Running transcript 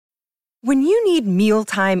When you need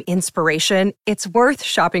mealtime inspiration, it's worth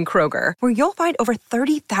shopping Kroger, where you'll find over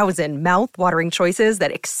 30,000 mouth-watering choices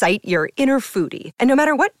that excite your inner foodie. And no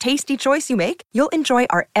matter what tasty choice you make, you'll enjoy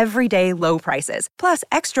our everyday low prices, plus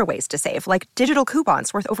extra ways to save, like digital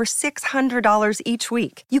coupons worth over $600 each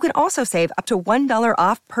week. You can also save up to $1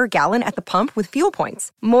 off per gallon at the pump with fuel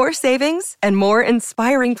points. More savings and more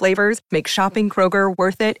inspiring flavors make shopping Kroger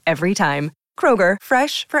worth it every time. Kroger,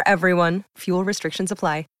 fresh for everyone. Fuel restrictions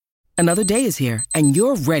apply. Another day is here, and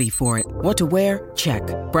you're ready for it. What to wear? Check.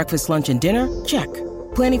 Breakfast, lunch, and dinner? Check.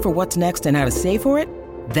 Planning for what's next and how to save for it?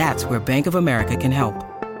 That's where Bank of America can help.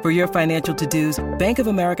 For your financial to-dos, Bank of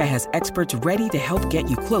America has experts ready to help get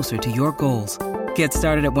you closer to your goals. Get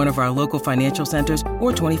started at one of our local financial centers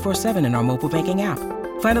or 24/7 in our mobile banking app.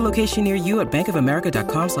 Find a location near you at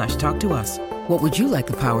bankofamerica.com/talktous. What would you like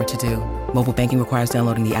the power to do? Mobile banking requires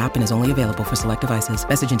downloading the app and is only available for select devices.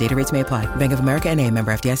 Message and data rates may apply. Bank of America N.A.,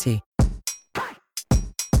 member FDIC.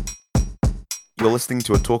 You're listening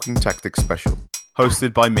to a Talking Tactics special,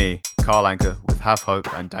 hosted by me, Carl Anker, with Have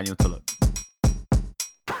Hope and Daniel Tulloch.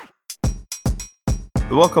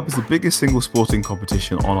 The World Cup is the biggest single sporting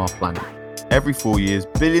competition on our planet. Every 4 years,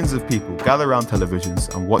 billions of people gather around televisions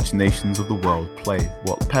and watch nations of the world play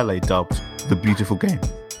what Pele dubbed the beautiful game.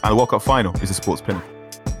 And the World Cup final is the sport's pinnacle.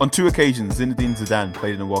 On 2 occasions, Zinedine Zidane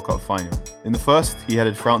played in a World Cup final. In the first, he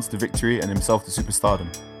headed France to victory and himself to superstardom.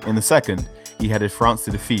 In the second, he headed France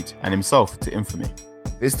to defeat and himself to infamy.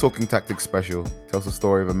 This Talking Tactics special tells the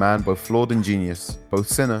story of a man both flawed and genius, both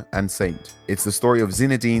sinner and saint. It's the story of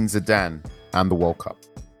Zinedine Zidane and the World Cup.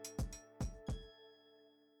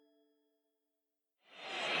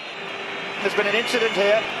 There's been an incident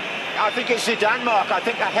here. I think it's Zidane, Mark. I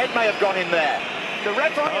think a head may have gone in there. The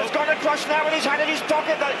referee has gone across now with his hand in his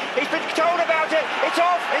pocket. He's been told about it. It's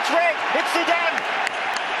off. It's red. It's Zidane.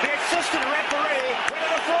 The assistant referee, whether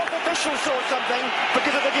the fourth official saw something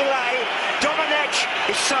because of the delay, Domenech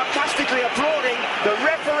is sarcastically applauding the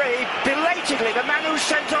referee belatedly. The man who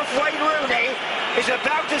sent off Wayne Rooney is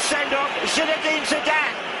about to send off Zinedine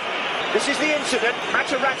Zidane. This is the incident.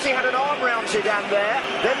 Materazzi had an arm round Zidane there.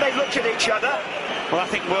 Then they looked at each other. Well, I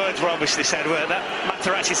think words were obviously said, weren't they?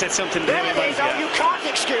 Materazzi said something. There it is. Oh, you can't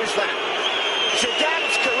excuse that.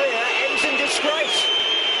 Zidane's career ends in disgrace.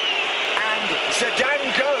 And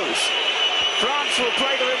Zidane goes. France will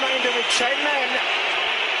play the remainder with 10 men.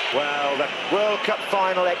 Well, the World Cup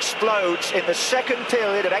final explodes in the second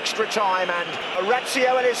period of extra time, and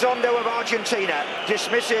Orazio Elizondo of Argentina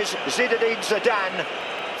dismisses Zinedine Zidane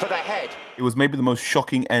for the head. It was maybe the most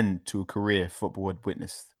shocking end to a career football had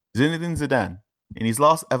witnessed. Zinedine Zidane, in his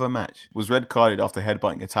last ever match, was red carded after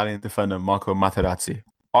headbutting Italian defender Marco Materazzi.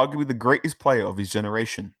 Arguably the greatest player of his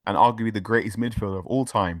generation, and arguably the greatest midfielder of all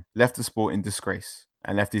time, left the sport in disgrace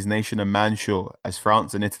and left his nation a man short as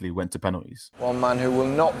France and Italy went to penalties. One man who will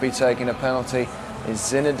not be taking a penalty is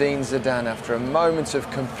Zinedine Zidane after a moment of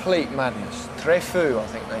complete madness. Très fou, I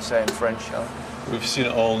think they say in French. We've seen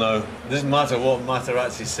it all now. It doesn't matter what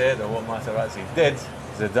Materazzi said or what Materazzi did.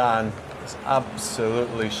 Zidane is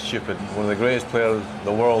absolutely stupid. One of the greatest players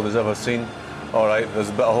the world has ever seen. All right, there's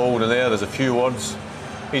a bit of hold in there, there's a few words.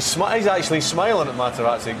 He's actually smiling at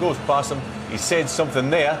Materazzi. He goes past him, he said something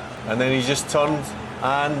there, and then he just turned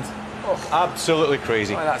and absolutely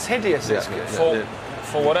crazy. Well, that's hideous.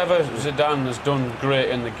 For whatever Zidane has done great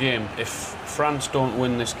in the game, if France don't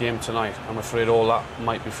win this game tonight, I'm afraid all that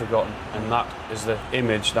might be forgotten. And that is the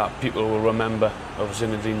image that people will remember of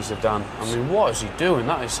Zinedine Zidane. I mean, what is he doing?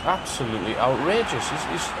 That is absolutely outrageous.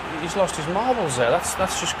 He's lost his marbles there.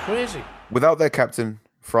 That's just crazy. Without their captain,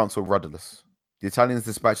 France were rudderless. The Italians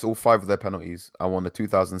dispatched all 5 of their penalties and won the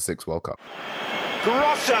 2006 World Cup.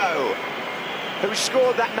 Grosso, who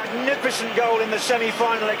scored that magnificent goal in the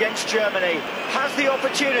semi-final against Germany, has the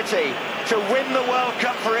opportunity to win the World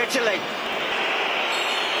Cup for Italy.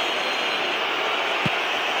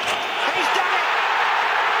 He's done it!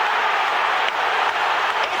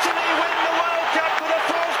 Italy win the World Cup for the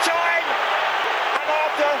 4th time, and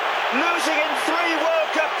after losing in 3 World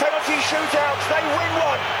Cup penalty shootouts, they win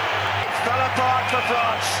one. It fell apart for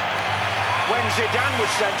France when Zidane was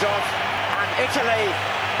sent off, and Italy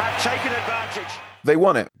have taken advantage. They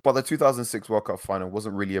won it, but the 2006 World Cup final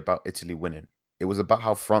wasn't really about Italy winning. It was about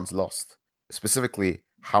how France lost. Specifically,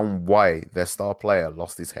 how and why their star player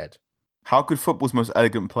lost his head. How could football's most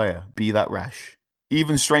elegant player be that rash?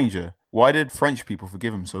 Even stranger, why did French people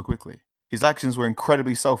forgive him so quickly? His actions were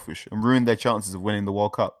incredibly selfish and ruined their chances of winning the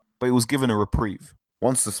World Cup, but he was given a reprieve.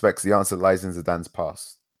 One suspects the answer lies in Zidane's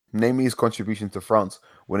past, namely his contribution to France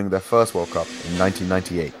winning their first World Cup in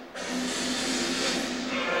 1998.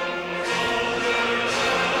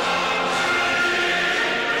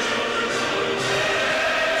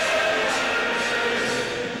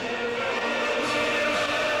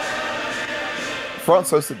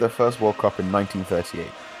 France hosted their first World Cup in 1938.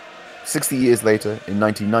 60 years later, in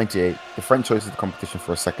 1998, the French hosted the competition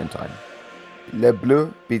for a second time. Les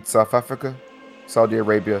Bleus beat South Africa, Saudi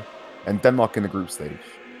Arabia, and Denmark in the group stage.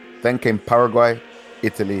 Then came Paraguay,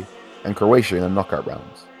 Italy, and Croatia in the knockout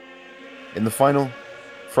rounds. In the final,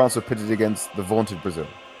 France were pitted against the vaunted Brazil,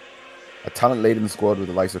 a talent-laden squad with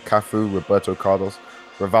the likes of Cafu, Roberto Carlos,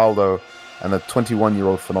 Rivaldo, and a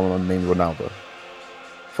 21-year-old phenomenon named Ronaldo.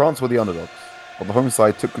 France were the underdogs, but the home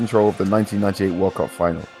side took control of the 1998 World Cup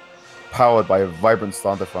final, powered by a vibrant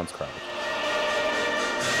Stade de France crowd.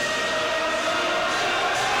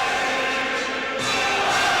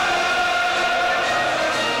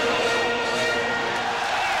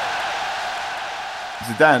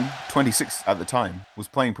 Zidane, 26 at the time, was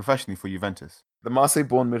playing professionally for Juventus. The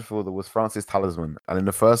Marseille-born midfielder was France's talisman, and in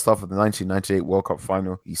the first half of the 1998 World Cup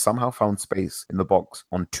final, he somehow found space in the box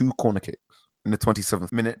on 2 corner kicks. In the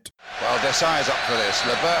 27th minute, well, Desai is up for this,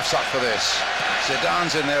 Leboeuf's up for this,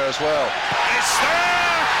 Zidane's in there as well. It's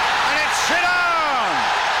there, and it's Zidane!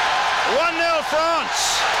 1-0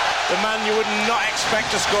 France! The man you would not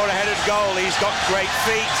expect to score a headed goal. He's got great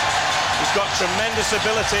feet, he's got tremendous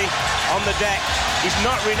ability on the deck. He's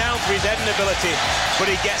not renowned for his heading ability, but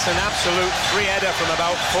he gets an absolute free header from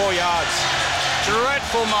about 4 yards.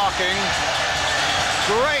 Dreadful marking,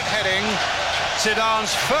 great heading.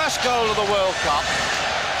 Zidane's first goal of the World Cup,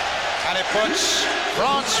 and it puts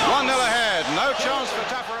France 1-0 ahead. No chance for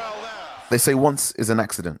Taffarel there. They say once is an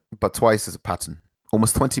accident, but twice is a pattern.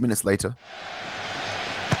 Almost 20 minutes later,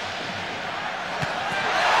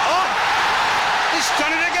 He's done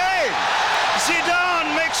it again!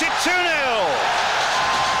 Zidane makes it 2-0!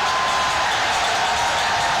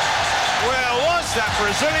 Where was that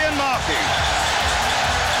Brazilian marking?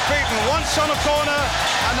 Beaten once on a corner,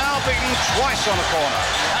 and now beaten twice on a corner.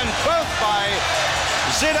 And both by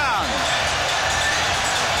Zidane.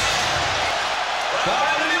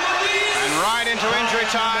 And right into injury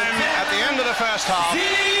time at the end of the first half.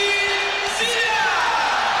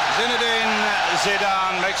 Zinedine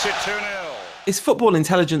Zidane makes it 2-0. It's football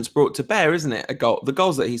intelligence brought to bear, isn't it? The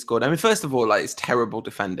goals that he scored. I mean, first of all, it's terrible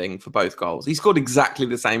defending for both goals. He scored exactly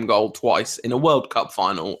the same goal twice in a World Cup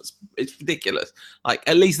final. It's ridiculous.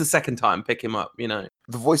 At least the second time, pick him up, The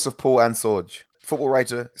voice of Paul Ansorge, football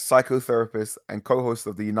writer, psychotherapist, and co-host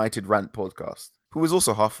of the United Rant podcast, who is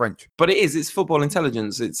also half French. But it's football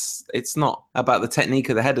intelligence. It's not about the technique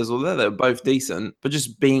of the headers, although they're both decent, but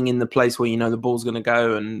just being in the place where the ball's going to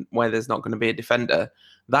go and where there's not going to be a defender.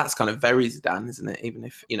 That's kind of very Zidane, isn't it? Even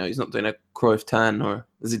if, he's not doing a Cruyff turn or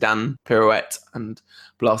a Zidane pirouette and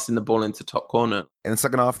blasting the ball into top corner. In the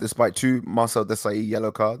second half, despite 2 Marcel Desailly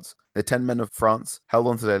yellow cards, the 10 men of France held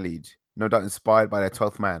on to their lead, no doubt inspired by their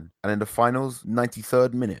 12th man. And in the finals,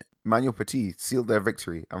 93rd minute, Manuel Petit sealed their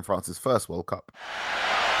victory and France's first World Cup.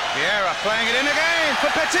 Vieira playing it in again for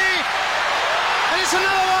Petit. And it's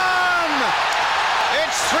another one!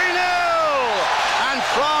 It's 3-0! And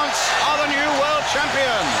France are the new world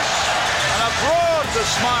champions. And a broad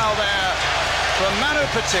smile there from Manu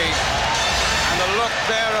Petit. And the look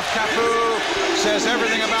there of Cafu says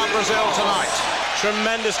everything about Brazil tonight.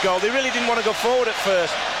 Tremendous goal. They really didn't want to go forward at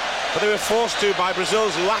first, but they were forced to by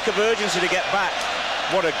Brazil's lack of urgency to get back.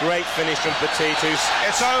 What a great finish from Petit.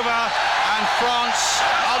 It's over, and France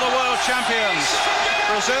are the world champions.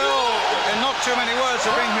 Brazil, in not too many words,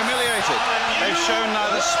 are being humiliated. They've shown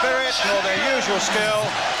neither spirit nor their usual skill.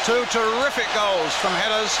 2 terrific goals from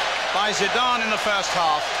headers by Zidane in the first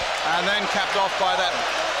half, and then capped off by that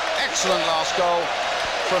excellent last goal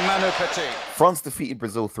from Manu Petit. France defeated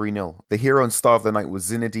Brazil 3-0. The hero and star of the night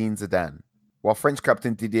was Zinedine Zidane. While French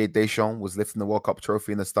captain Didier Deschamps was lifting the World Cup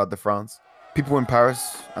trophy in the Stade de France, people in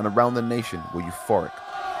Paris and around the nation were euphoric.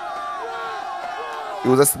 It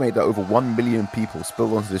was estimated that over 1 million people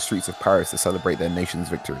spilled onto the streets of Paris to celebrate their nation's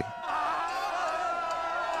victory.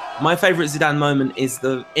 My favourite Zidane moment is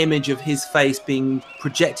the image of his face being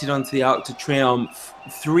projected onto the Arc de Triomphe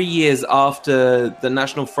 3 years after the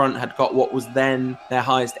National Front had got what was then their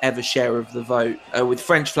highest ever share of the vote, with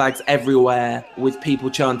French flags everywhere, with people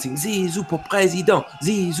chanting "Zizou pour président,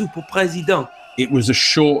 Zizou pour président." It was a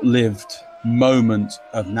short-lived moment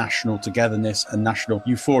of national togetherness and national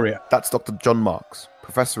euphoria. That's Dr. John Marks,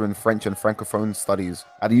 professor in French and Francophone studies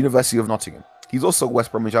at the University of Nottingham. He's also a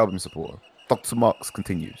West Bromwich Albion supporter. Dr. Marks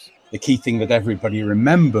continues. The key thing that everybody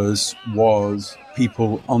remembers was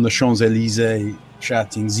people on the Champs-Élysées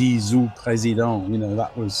shouting "Zizou président."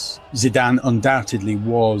 That was Zidane. Undoubtedly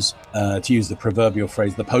was, to use the proverbial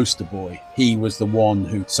phrase, the poster boy. He was the one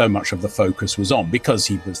who so much of the focus was on because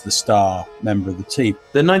he was the star member of the team.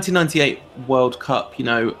 The 1998 World Cup,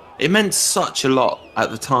 It meant such a lot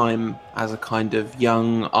at the time as a kind of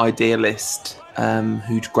young idealist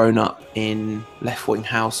who'd grown up in left-wing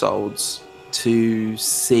households to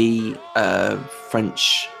see a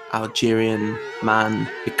French Algerian man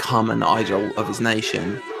become an idol of his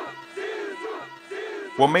nation.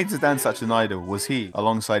 What made Zidane such an idol was he,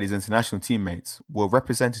 alongside his international teammates, were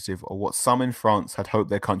representative of what some in France had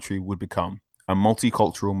hoped their country would become, a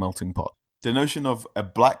multicultural melting pot. The notion of a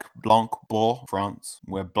black, blanc, beurre France,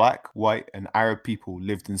 where black, white and Arab people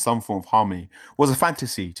lived in some form of harmony, was a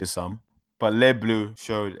fantasy to some, but Les Bleus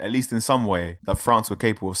showed, at least in some way, that France were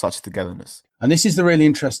capable of such togetherness. And this is the really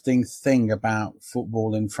interesting thing about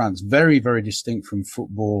football in France, very, very distinct from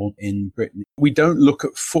football in Britain. We don't look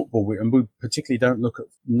at football, and we particularly don't look at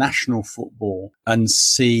national football and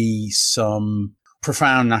see some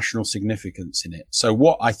profound national significance in it. So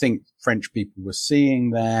what I think French people were seeing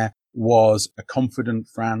there was a confident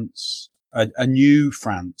France, a new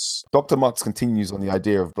France. Dr. Marx continues on the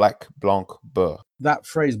idea of black, blanc, beurre. That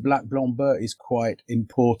phrase, black, blanc, beurre, is quite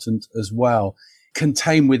important as well.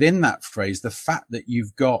 Contained within that phrase, the fact that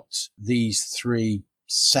you've got these three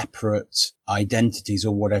separate identities,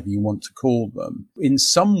 or whatever you want to call them, in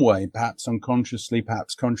some way, perhaps unconsciously,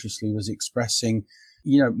 perhaps consciously, was expressing,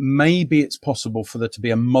 maybe it's possible for there to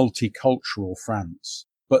be a multicultural France.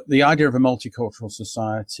 But the idea of a multicultural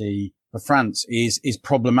society for France is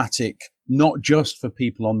problematic, not just for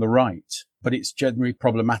people on the right, but it's generally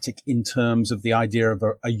problematic in terms of the idea of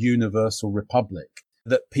a universal republic,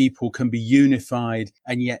 that people can be unified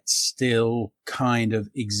and yet still kind of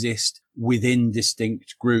exist within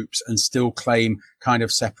distinct groups and still claim kind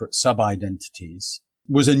of separate sub-identities,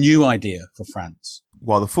 was a new idea for France.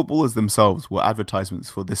 While the footballers themselves were advertisements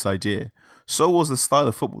for this idea, so was the style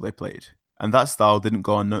of football they played. And that style didn't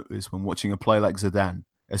go unnoticed when watching a player like Zidane,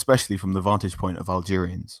 especially from the vantage point of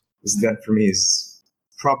Algerians. Zidane for me is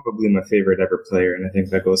probably my favorite ever player, and I think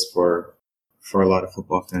that goes for a lot of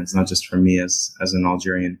football fans, not just for me as an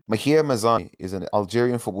Algerian. Mahir Mazani is an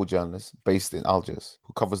Algerian football journalist based in Algiers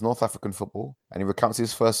who covers North African football, and he recounts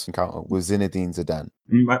his first encounter with Zinedine Zidane.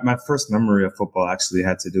 My first memory of football actually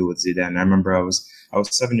had to do with Zidane. I remember I was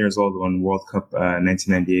 7 years old when World Cup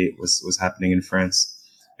 1998 was happening in France.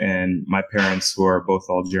 And my parents, who are both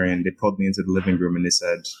Algerian, they pulled me into the living room and they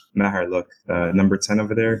said, Maher, look, number 10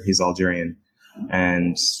 over there, he's Algerian.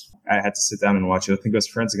 And I had to sit down and watch it. I think it was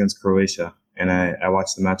France against Croatia. And I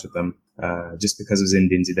watched the match with them just because it was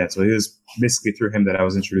Zinedine Zidane. So it was basically through him that I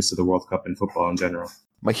was introduced to the World Cup and football in general.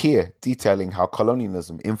 Mahir detailing how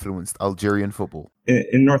colonialism influenced Algerian football.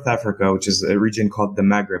 In North Africa, which is a region called the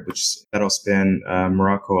Maghreb, that'll span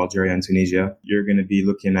Morocco, Algeria, and Tunisia, you're going to be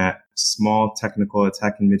looking at small, technical,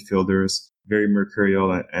 attacking midfielders, very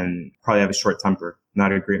mercurial, and probably have a short temper,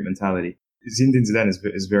 not a great mentality. Zinedine Zidane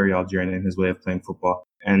is very Algerian in his way of playing football.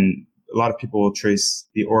 And a lot of people will trace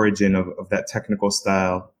the origin of that technical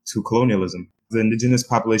style to colonialism. The indigenous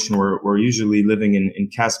population were usually living in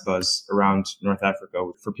kasbahs around North Africa.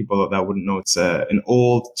 For people that wouldn't know, it's an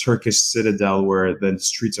old Turkish citadel where the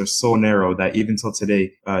streets are so narrow that even till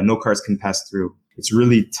today, no cars can pass through. It's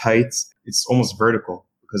really tight. It's almost vertical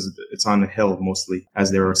because it's on a hill mostly,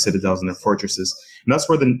 as there are citadels and their fortresses. And that's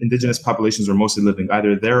where the indigenous populations were mostly living,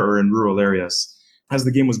 either there or in rural areas. As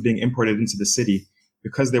the game was being imported into the city,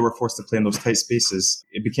 because they were forced to play in those tight spaces,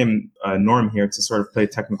 it became a norm here to sort of play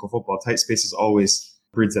technical football. Tight spaces always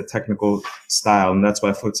breeds that technical style, and that's why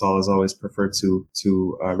futsal is always preferred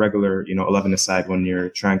to regular, 11-a-side when you're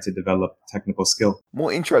trying to develop technical skill.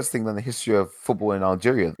 More interesting than the history of football in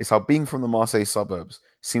Algeria is how being from the Marseille suburbs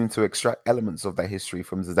seemed to extract elements of that history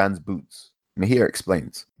from Zidane's boots. Mahir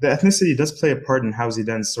explains. The ethnicity does play a part in how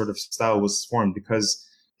Zidane's sort of style was formed, because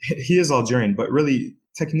he is Algerian, but really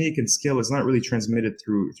technique and skill is not really transmitted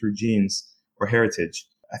through genes or heritage.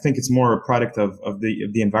 I think it's more a product of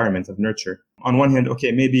the environment, of nurture. On one hand,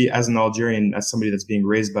 okay, maybe as an Algerian, as somebody that's being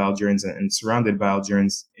raised by Algerians and surrounded by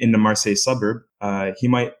Algerians in the Marseille suburb, he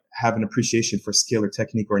might have an appreciation for skill or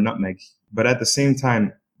technique or nutmeg. But at the same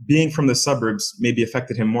time, being from the suburbs maybe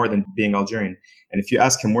affected him more than being Algerian. And if you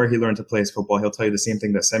ask him where he learned to play his football, he'll tell you the same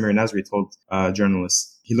thing that Samir Nasri told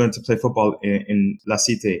journalists. He learned to play football in La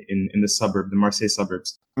Cité, in the suburb, the Marseille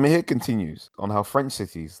suburbs. Mahir continues on how French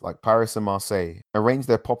cities like Paris and Marseille arrange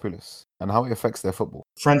their populace and how it affects their football.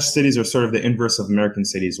 French cities are sort of the inverse of American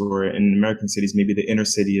cities, where in American cities, maybe the inner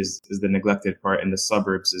city is the neglected part, and the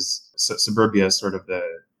suburbs suburbia is sort of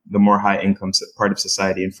the more high income part of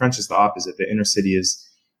society. In French, it's the opposite. The inner city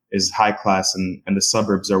is high class, and the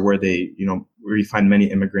suburbs are where where you find many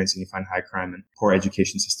immigrants and you find high crime and poor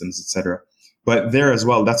education systems, etc. But there as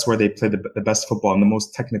well, that's where they play the best football and the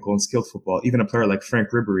most technical and skilled football. Even a player like Franck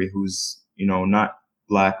Ribéry, who's not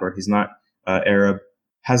black or he's not Arab,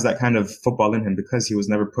 has that kind of football in him because he was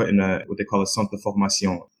never put in what they call a centre de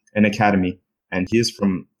formation, an academy, and he is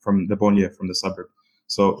from the banlieue, from the suburb.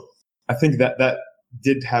 So I think that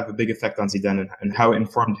did have a big effect on Zidane and how it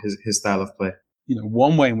informed his style of play.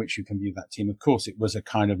 One way in which you can view that team, of course, it was a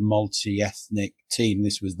kind of multi-ethnic team.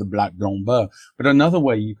 This was the Black Blanc Bleu. But another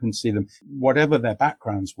way you can see them, whatever their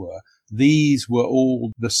backgrounds were, these were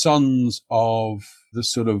all the sons of the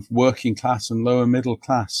sort of working class and lower middle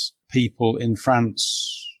class people in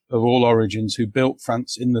France of all origins who built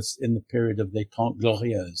France in the period of the Trente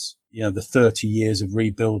Glorieuses. The 30 years of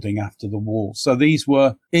rebuilding after the war. So these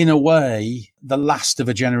were, in a way, the last of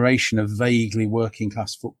a generation of vaguely working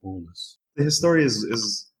class footballers. His story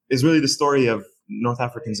is really the story of North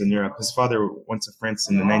Africans in Europe. His father went to France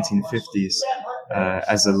in the 1950s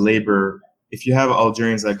as a laborer. If you have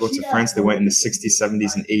Algerians that go to France, they went in the 60s,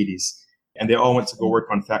 70s, and 80s, and they all went to go work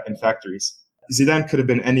in factories. Zidane could have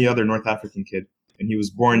been any other North African kid. And he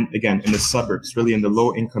was born, again, in the suburbs, really in the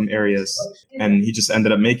low-income areas, and he just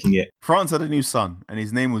ended up making it. France had a new son, and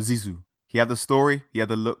his name was Zizou. He had the story, he had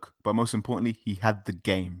the look, but most importantly, he had the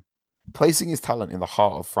game. Placing his talent in the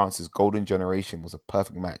heart of France's golden generation was a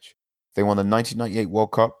perfect match. They won the 1998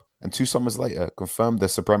 World Cup, and 2 summers later confirmed their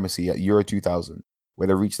supremacy at Euro 2000, where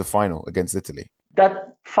they reached the final against Italy.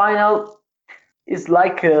 That final is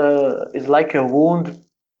like a wound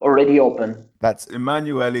already open. That's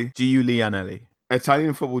Emanuele Giulianelli,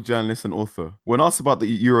 Italian football journalist and author. When asked about the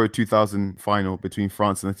Euro 2000 final between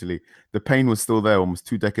France and Italy, the pain was still there almost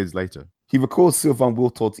 2 decades later. He recalls Sylvain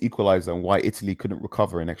Wiltord's equaliser and why Italy couldn't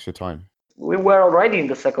recover in extra time. We were already in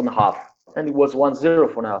the second half, and it was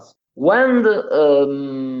 1-0 for us. When the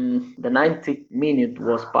 90th minute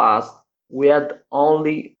was passed, we had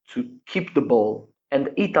only to keep the ball, and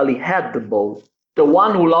Italy had the ball. The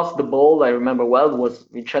one who lost the ball, I remember well, was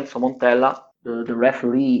Vincenzo Montella. The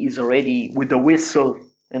referee is already with the whistle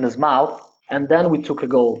in his mouth, and then we took a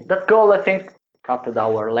goal. That goal, I think, cut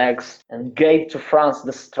our legs and gave to France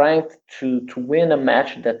the strength to win a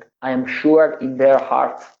match that I am sure in their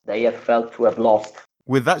heart they have felt to have lost.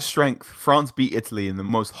 With that strength, France beat Italy in the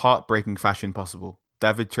most heartbreaking fashion possible.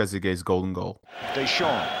 David Trezeguet's golden goal.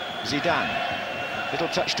 Deschamps, Zidane, little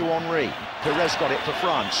touch to Henry. Perez got it for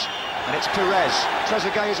France, and it's Perez.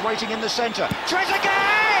 Trezeguet is waiting in the centre.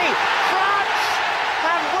 Trezeguet! France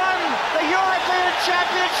have won the European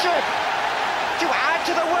Championship to add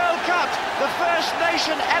to the World Cup, the first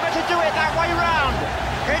nation ever to do it that way round.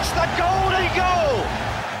 It's the golden goal.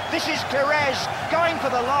 This is Perez going for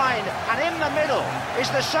the line, and in the middle is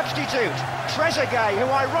the substitute, Trezeguet, who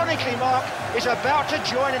ironically, Mark, is about to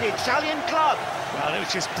join an Italian club. Well, it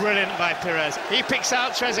was just brilliant by Perez. He picks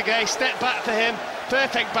out Trezeguet, step back for him,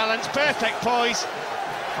 perfect balance, perfect poise.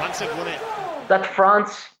 France have won it. That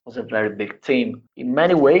France was a very big team. In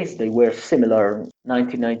many ways, they were similar,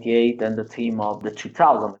 1998 and the team of the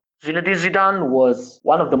 2000. Zinedine Zidane was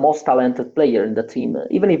one of the most talented players in the team,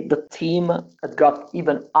 even if the team had got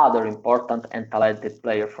even other important and talented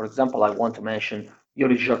players. For example, I want to mention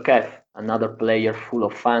Yuri Jorkaeff, another player full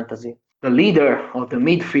of fantasy. The leader of the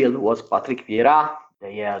midfield was Patrick Vieira.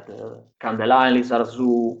 They had Candela and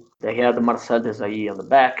Lizarazu. They had Marcel Desailly on the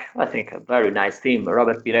back. I think a very nice team.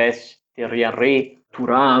 Robert Pires, Thierry Henry,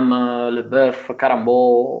 Thuram, Leboeuf,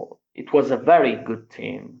 Carambeau. It was a very good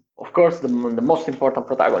team. Of course, the most important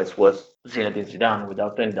protagonist was Zinedine Zidane,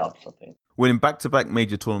 without any doubt, I think. Winning back-to-back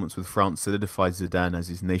major tournaments with France solidified Zidane as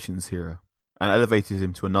his nation's hero and elevated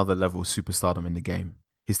him to another level of superstardom in the game.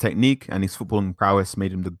 His technique and his footballing prowess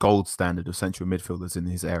made him the gold standard of central midfielders in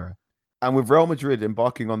his era. And with Real Madrid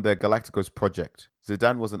embarking on their Galacticos project,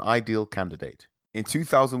 Zidane was an ideal candidate. In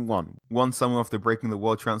 2001, one summer after breaking the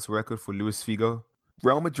world transfer record for Luis Figo,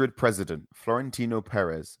 Real Madrid president Florentino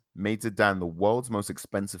Perez made Zidane the world's most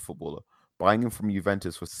expensive footballer, buying him from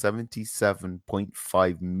Juventus for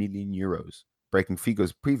 77.5 million euros, breaking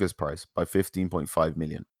Figo's previous price by 15.5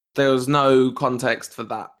 million. There was no context for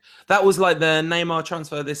that. That was like the Neymar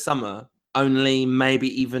transfer this summer, only maybe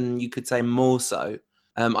even you could say more so.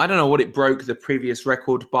 I don't know what it broke the previous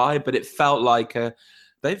record by, but it felt like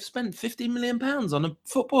they've spent £50 million on a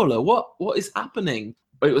footballer. What is happening?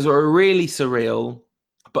 It was really surreal.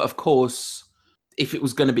 But of course, if it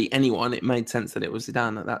was going to be anyone, it made sense that it was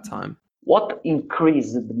Zidane at that time. What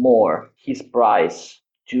increased more his price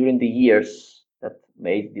during the years that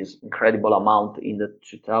made this incredible amount in the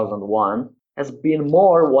 2001 has been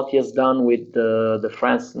more what he has done with the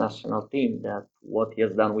France national team than what he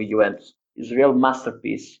has done with Juventus. His real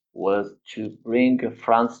masterpiece was to bring the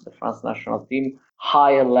France national team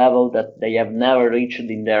higher level that they have never reached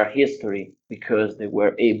in their history, because they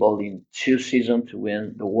were able in 2 seasons to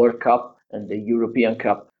win the World Cup and the European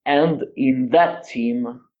Cup. And in that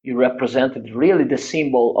team, he represented really the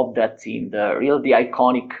symbol of that team, the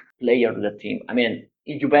iconic player of the team. I mean,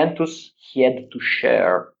 in Juventus, he had to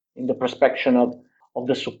share in the perspective of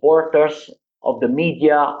the supporters, of the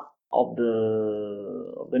media, of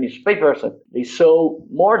the newspapers. They saw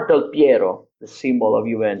more Del Piero, the symbol of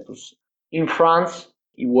Juventus. In France,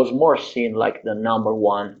 he was more seen like the number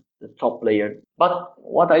one, the top player. But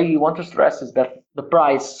what I want to stress is that the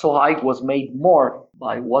price so high was made more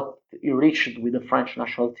by what he reached with the French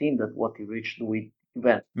national team than what he reached with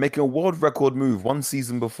Juventus. Making a world record move one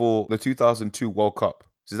season before the 2002 World Cup,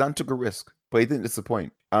 Zidane took a risk, but he didn't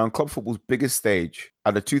disappoint. And on club football's biggest stage,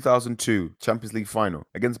 at the 2002 Champions League final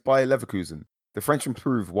against Bayer Leverkusen, the Frenchman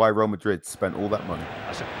proved why Real Madrid spent all that money.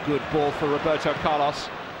 That's a good ball for Roberto Carlos.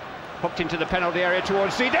 Hooked into the penalty area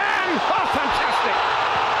towards Zidane. Oh, fantastic!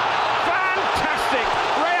 Fantastic!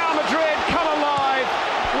 Real Madrid come alive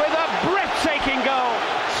with a breathtaking goal,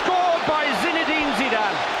 scored by Zinedine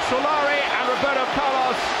Zidane. Solari and Roberto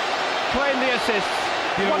Carlos claim the assists.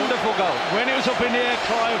 Wonderful goal. When it was up in the air,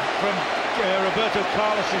 Clive, from Roberto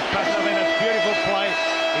Carlos's pass, I mean, a beautiful play.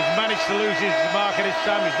 He's managed to lose his mark at his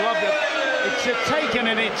time. He's loved it. It's taken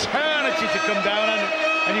an eternity to come down,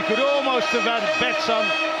 and you could almost have had bets on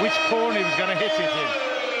which corner he was going to hit it in.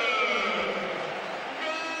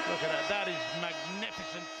 Look at that. That is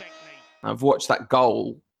magnificent technique. I've watched that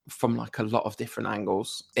goal from like a lot of different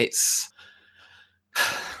angles. It's,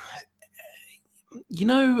 you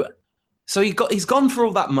know, so he's gone for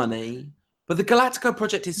all that money, but the Galactico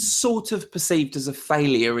project is sort of perceived as a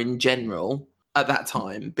failure in general at that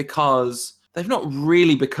time because they've not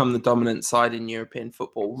really become the dominant side in European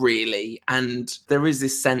football, really. And there is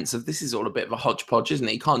this sense of this is all a bit of a hodgepodge, isn't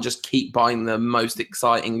it? You can't just keep buying the most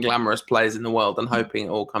exciting, glamorous players in the world and hoping it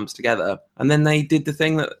all comes together. And then they did the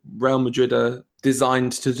thing that Real Madrid are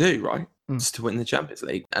designed to do, right? Just to win the Champions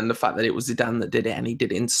League. And the fact that it was Zidane that did it and he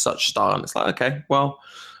did it in such style. And it's like, okay, well,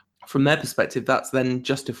 from their perspective, that's then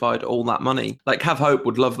justified all that money. Like, Have Hope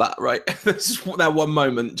would love that, right? That one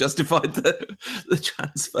moment justified the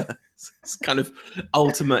transfer. It's kind of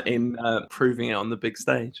ultimate in proving it on the big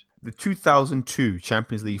stage. The 2002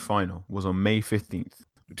 Champions League final was on May 15th.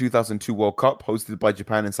 The 2002 World Cup, hosted by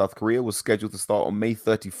Japan and South Korea, was scheduled to start on May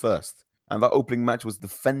 31st. And that opening match was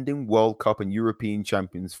defending World Cup and European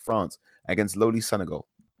champions France against lowly Senegal.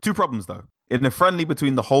 Two problems, though. In the friendly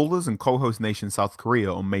between the holders and co-host nation South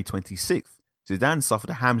Korea on May 26th, Zidane suffered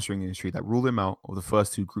a hamstring injury that ruled him out of the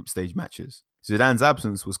first two group stage matches. Zidane's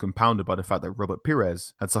absence was compounded by the fact that Robert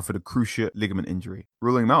Pires had suffered a cruciate ligament injury,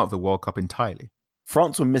 ruling him out of the World Cup entirely.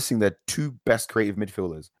 France were missing their two best creative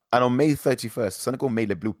midfielders, and on May 31st, Senegal made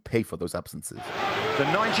Les Bleus pay for those absences. The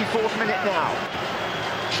 94th minute now.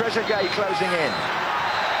 Trezeguet closing in.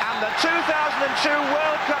 And the 2002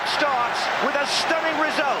 World Cup starts with a stunning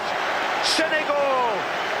result. Senegal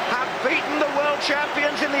have beaten the world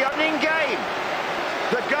champions in the opening game.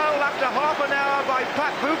 The goal after half an hour by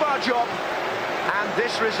Pat Bouba-Diop. And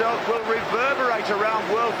this result will reverberate around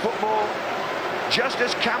world football, just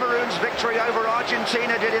as Cameroon's victory over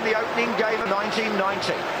Argentina did in the opening game of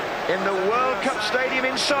 1990. In the World Cup Stadium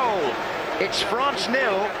in Seoul, it's France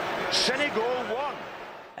 0, Senegal 1.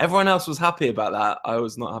 Everyone else was happy about that. I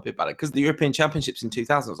was not happy about it because the European Championships in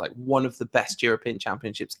 2000 was like one of the best European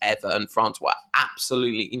Championships ever, and France were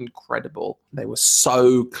absolutely incredible. They were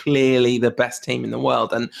so clearly the best team in the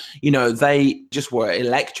world, and you know they just were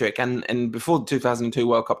electric. And before the 2002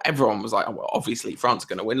 World Cup, everyone was like, oh, well, obviously France are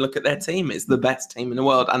going to win. Look at their team; it's the best team in the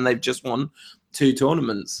world, and they've just won 2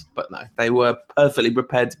 tournaments. But no, they were perfectly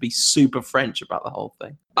prepared to be super French about the whole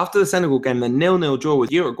thing. After the Senegal game, the 0-0 draw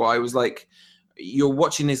with Uruguay was like, you're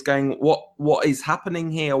watching this going, what is happening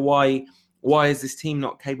here? Why is this team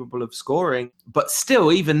not capable of scoring? But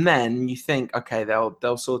still, even then, you think, okay,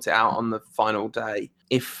 they'll sort it out on the final day.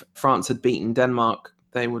 If France had beaten Denmark,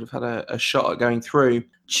 they would have had a shot at going through.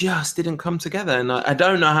 Just didn't come together. And I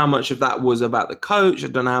don't know how much of that was about the coach. I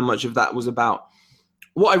don't know how much of that was about...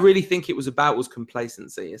 What I really think it was about was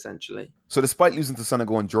complacency, essentially. So despite losing to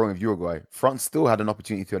Senegal and drawing with Uruguay, France still had an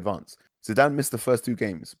opportunity to advance. Zidane missed the first 2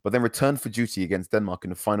 games, but then returned for duty against Denmark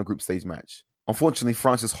in the final group stage match. Unfortunately,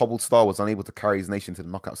 France's hobbled star was unable to carry his nation to the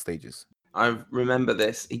knockout stages. I remember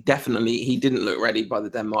this. He didn't look ready by the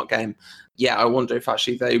Denmark game. Yeah, I wonder if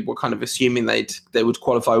actually they were kind of assuming they would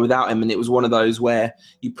qualify without him, and it was one of those where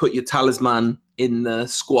you put your talisman in the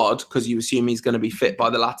squad because you assume he's going to be fit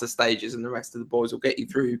by the latter stages, and the rest of the boys will get you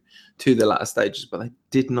through to the latter stages, but they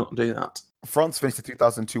did not do that. France finished the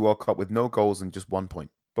 2002 World Cup with no goals and just 1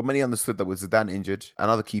 point. But many understood that with Zidane injured and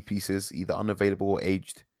other key pieces either unavailable or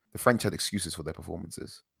aged, the French had excuses for their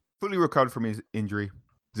performances. Fully recovered from his injury,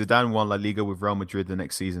 Zidane won La Liga with Real Madrid the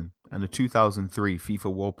next season and the 2003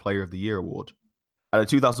 FIFA World Player of the Year award. At the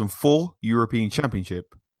 2004 European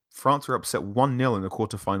Championship, France were upset 1-0 in the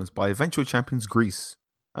quarterfinals by eventual champions Greece.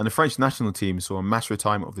 And the French national team saw a mass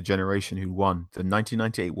retirement of the generation who won the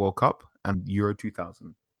 1998 World Cup and Euro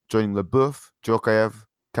 2000. Joining Leboeuf, Djorkaeff,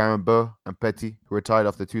 Karembeu and Petit, who retired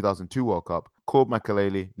after the 2002 World Cup, Claude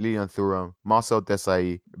Makélélé, Lilian Thuram, Marcel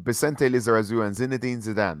Desailly, Vicente Lizarazu and Zinedine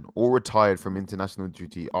Zidane all retired from international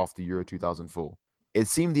duty after Euro 2004. It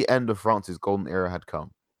seemed the end of France's golden era had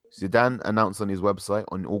come. Zidane announced on his website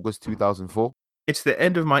on August 2004, "It's the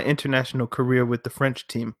end of my international career with the French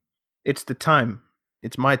team. It's the time.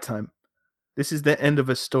 It's my time. This is the end of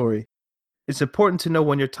a story. It's important to know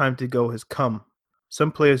when your time to go has come.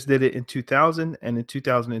 Some players did it in 2000 and in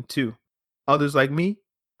 2002. Others, like me,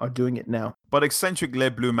 are doing it now." But eccentric Les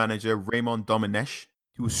Bleus manager Raymond Domenech,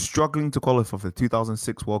 who was struggling to qualify for the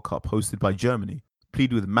 2006 World Cup hosted by Germany,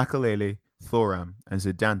 pleaded with Makélélé, Thuram and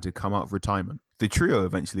Zidane to come out of retirement. The trio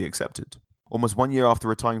eventually accepted. Almost 1 year after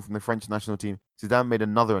retiring from the French national team, Zidane made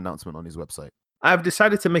another announcement on his website. "I have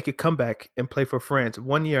decided to make a comeback and play for France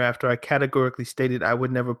 1 year after I categorically stated I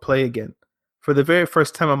would never play again. For the very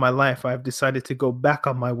first time in my life, I have decided to go back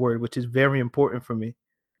on my word, which is very important for me.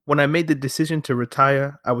 When I made the decision to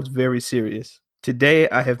retire, I was very serious. Today,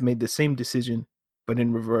 I have made the same decision, but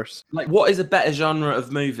in reverse." Like, what is a better genre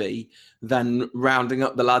of movie than rounding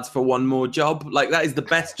up the lads for one more job? Like, that is the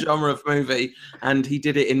best genre of movie, and he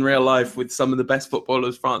did it in real life with some of the best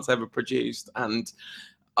footballers France ever produced. And,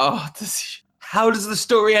 how does the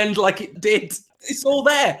story end like it did? It's all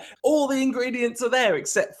there. All the ingredients are there,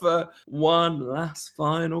 except for one last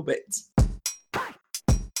final bit.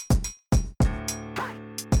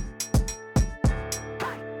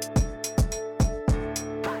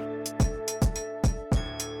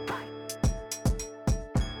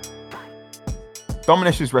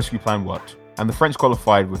 Domenech's rescue plan worked, and the French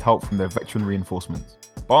qualified with help from their veteran reinforcements.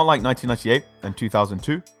 But unlike 1998 and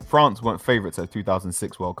 2002, France weren't favourites at the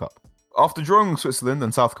 2006 World Cup. After drawing Switzerland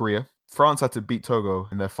and South Korea, France had to beat Togo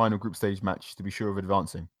in their final group stage match to be sure of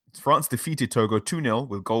advancing. France defeated Togo 2-0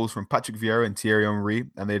 with goals from Patrick Vieira and Thierry Henry,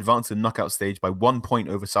 and they advanced to the knockout stage by 1 point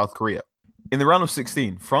over South Korea. In the round of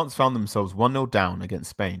 16, France found themselves 1-0 down against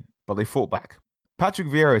Spain, but they fought back. Patrick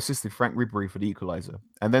Vieira assisted Frank Ribéry for the equaliser,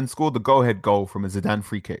 and then scored the go-ahead goal from a Zidane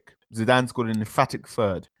free kick. Zidane scored an emphatic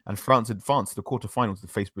third, and France advanced to the quarterfinals to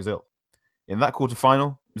face Brazil. In that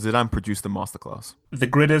quarterfinal, Zidane produced a masterclass. The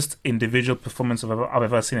greatest individual performance I've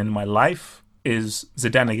ever seen in my life is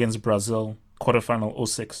Zidane against Brazil, quarterfinal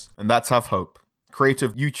 06. And that's Have Hope, creator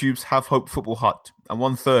of YouTube's Have Hope Football Hut, and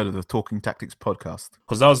 1/3 of the Talking Tactics podcast.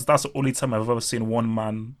 Because that's the only time I've ever seen one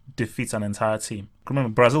man defeat an entire team. Remember,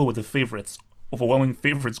 Brazil were the favourites, overwhelming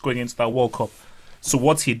favourites going into that World Cup. So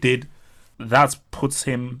what he did, that puts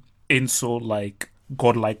him into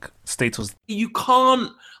godlike status. You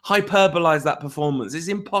can't hyperbolize that performance. It's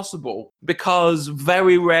impossible, because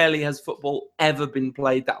very rarely has football ever been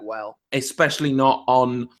played that well, especially not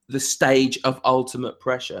on the stage of ultimate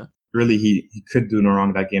pressure. Really, he could do no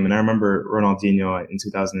wrong that game. And I remember Ronaldinho in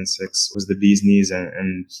 2006 was the bee's knees,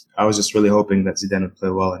 and I was just really hoping that Zidane would play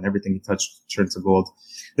well and everything he touched turned to gold.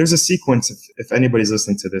 There's a sequence, if anybody's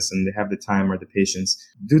listening to this and they have the time or the patience,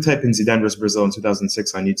 do type in Zidane vs Brazil in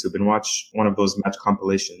 2006 on YouTube and watch one of those match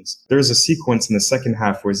compilations. There's a sequence in the second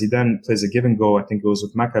half where Zidane plays a give and go, I think it was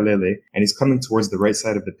with Makélélé, and he's coming towards the right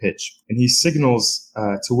side of the pitch. And he signals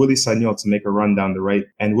to Willy Sagnol to make a run down the right,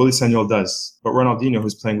 and Willy Sagnol does. But Ronaldinho,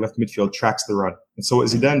 who's playing left midfield, tracks the run. And so what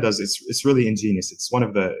Zidane does, it's really ingenious. It's one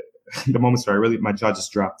of the moments where my jaw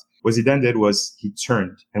just dropped. What Zidane did was he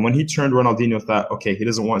turned. And when he turned, Ronaldinho thought, okay, he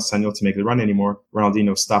doesn't want Sagnol to make the run anymore.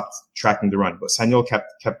 Ronaldinho stopped tracking the run, but Sagnol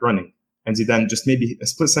kept running. And Zidane just maybe a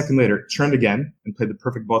split second later turned again and played the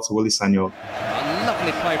perfect ball to Willy Sagnol. A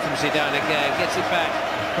lovely play from Zidane again. Gets it back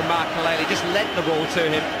from Makélélé. Just lent the ball to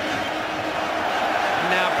him.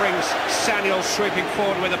 Now brings Sagnol sweeping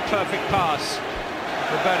forward with a perfect pass.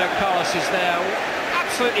 Roberto Carlos is there.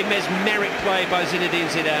 Absolutely mesmeric play by Zinedine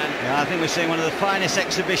Zidane. Yeah, I think we're seeing one of the finest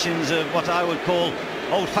exhibitions of what I would call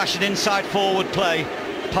old-fashioned inside-forward play.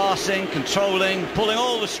 Passing, controlling, pulling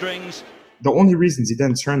all the strings. The only reason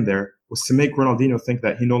Zidane turned there was to make Ronaldinho think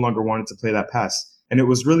that he no longer wanted to play that pass. And it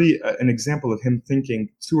was really an example of him thinking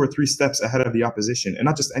 2 or 3 steps ahead of the opposition. And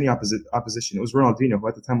not just any opposition. It was Ronaldinho, who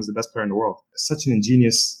at the time was the best player in the world. Such an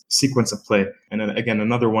ingenious sequence of play. And then again,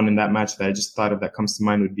 another one in that match that I just thought of that comes to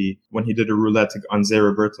mind would be when he did a roulette on Zé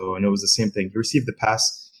Roberto. And it was the same thing. He received the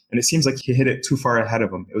pass, and it seems like he hit it too far ahead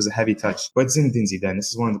of him. It was a heavy touch. But Zinedine Zidane, this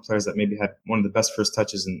is one of the players that maybe had one of the best first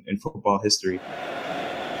touches in football history.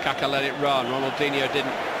 Kaka let it run. Ronaldinho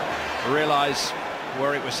didn't realise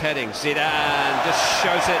where it was heading. Zidane just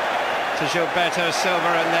shows it to Gilberto Silva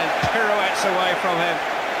and then pirouettes away from him.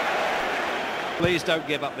 Please don't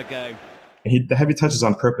give up the game. The heavy touch is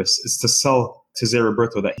on purpose. It's to sell to Zé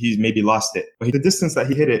Roberto that he maybe lost it. But the distance that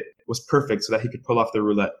he hit it was perfect so that he could pull off the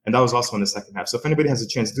roulette. And that was also in the second half. So if anybody has a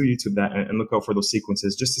chance, do YouTube that and look out for those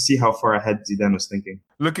sequences just to see how far ahead Zidane was thinking.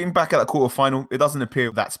 Looking back at that quarterfinal, it doesn't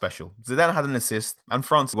appear that special. Zidane had an assist and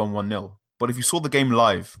France won 1-0. But if you saw the game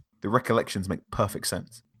live, the recollections make perfect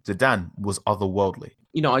sense. Zidane was otherworldly.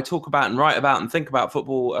 You know, I talk about and write about and think about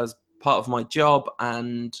football as part of my job,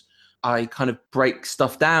 and I kind of break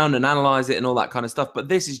stuff down and analyze it and all that kind of stuff. But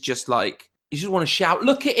this is just like, you just want to shout,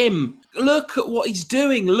 look at him. Look at what he's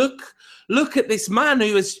doing. Look at this man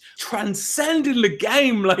who has transcended the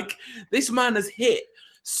game. Like, this man has hit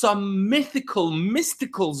some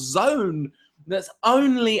mystical zone that's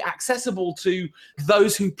only accessible to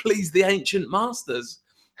those who please the ancient masters.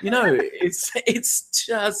 You know, it's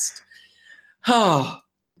just,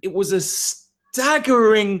 it was a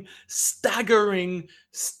staggering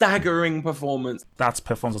performance. That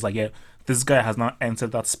performance was like, yeah, this guy has now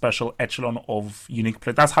entered that special echelon of unique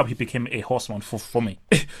play. That's how he became a horseman for me.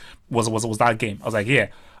 was that game. I was like, yeah,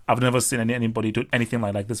 I've never seen anybody do anything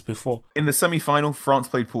like this before. In the semi-final, France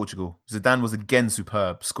played Portugal. Zidane was again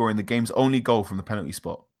superb, scoring the game's only goal from the penalty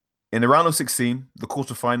spot. In the round of 16, the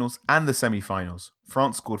quarterfinals and the semi-finals,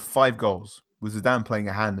 France scored 5 goals, with Zidane playing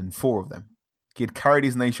a hand in 4 of them. He had carried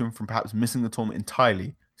his nation from perhaps missing the tournament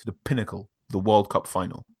entirely to the pinnacle, the World Cup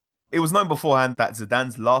final. It was known beforehand that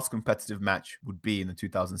Zidane's last competitive match would be in the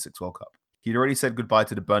 2006 World Cup. He'd already said goodbye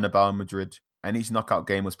to the Bernabeu in Madrid, and each knockout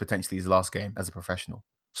game was potentially his last game as a professional.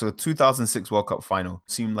 So the 2006 World Cup final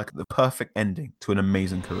seemed like the perfect ending to an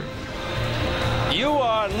amazing career. You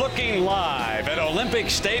are looking live at Olympic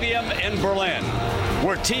Stadium in Berlin,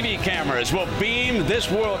 where TV cameras will beam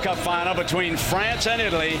this World Cup final between France and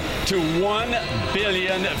Italy to 1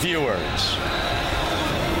 billion viewers.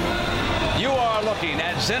 You are looking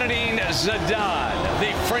at Zinedine Zidane,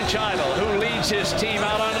 the French idol who leads his team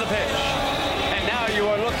out onto the pitch. And now you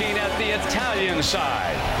are looking at the Italian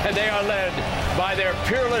side, and they are led by their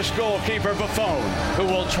peerless goalkeeper Buffon, who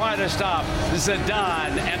will try to stop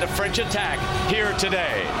Zidane and the French attack here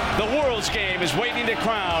today. The world's game is waiting to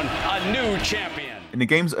crown a new champion. In the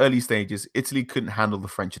game's early stages, Italy couldn't handle the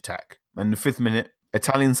French attack. And in the 5th minute,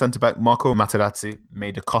 Italian centre-back Marco Materazzi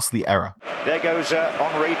made a costly error. There goes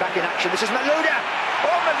Henry back in action. This is Malouda.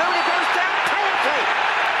 Oh, Malouda goes down. Penalty.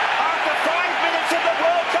 After 5 minutes of the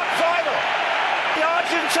World Cup final. The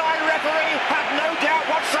Argentine referee had no doubt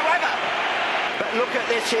whatsoever. But look at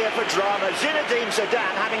this here for drama. Zinedine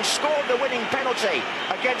Zidane having scored the winning penalty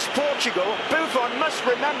against Portugal. Buffon must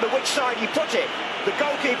remember which side he put it. The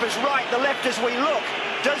goalkeeper's right, the left as we look.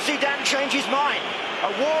 Does Zidane change his mind? A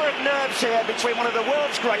war of nerves here between one of the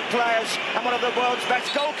world's great players and one of the world's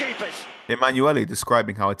best goalkeepers. Emanuele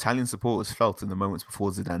describing how Italian supporters felt in the moments before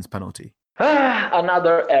Zidane's penalty.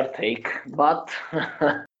 Another air take, but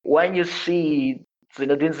when you see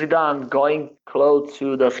Zinedine Zidane going close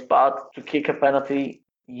to the spot to kick a penalty,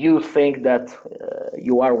 you think that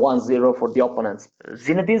you are 1-0 for the opponents.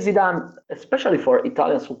 Zinedine Zidane, especially for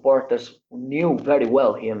Italian supporters, knew very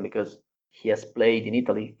well him because he has played in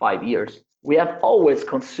Italy 5 years. We have always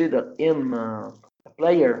considered him a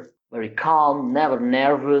player very calm, never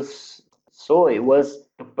nervous. So it was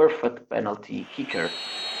the perfect penalty kicker.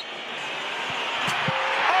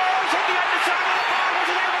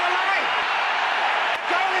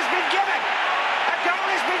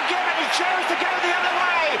 Chose to go the other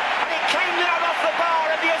way, and it came down off the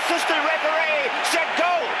bar, and the assistant referee said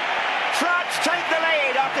goal. France take the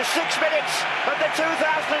lead after 6 minutes of the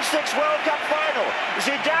 2006 World Cup final.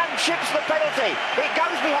 Zidane chips the penalty. It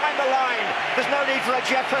goes behind the line. There's no need for a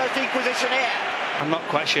Jeff Hurst inquisition here. I'm not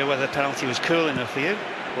quite sure whether the penalty was cool enough for you.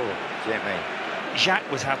 Oh, Jimmy.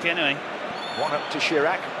 Jacques was happy anyway. 1 up to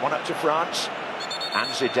Chirac, 1 up to France.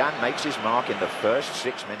 And Zidane makes his mark in the first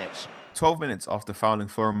 6 minutes. 12 minutes after fouling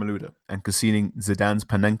Florent Malouda and conceding Zidane's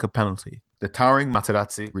Panenka penalty, the towering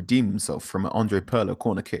Materazzi redeemed himself from an Andre Pirlo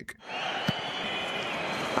corner kick.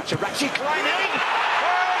 Materazzi climbing!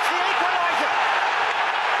 Oh, it's the equaliser!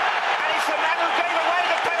 And it's the man who gave away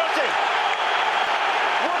the penalty!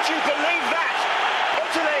 Would you believe that?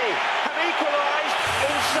 Italy have equalised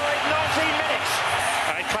inside 19 minutes.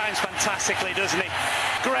 He climbs fantastically, doesn't he?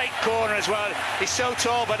 Great corner as well. He's so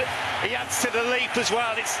tall, but he adds to the leap as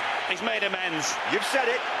well. He's made amends. You've said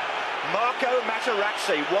it. Marco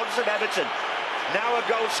Materazzi, once at Everton, now a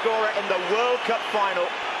goal scorer in the World Cup final,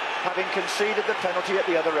 having conceded the penalty at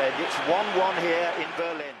the other end. It's 1-1 here in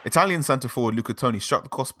Berlin. Italian centre-forward Luca Toni struck the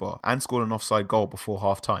crossbar and scored an offside goal before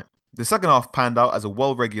half-time. The second half panned out as a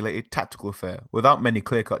well-regulated tactical affair without many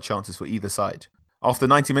clear-cut chances for either side. After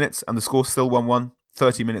 90 minutes and the score still 1-1,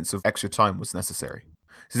 30 minutes of extra time was necessary.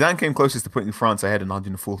 Zidane came closest to putting France ahead in the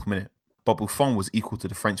 104th minute, but Buffon was equal to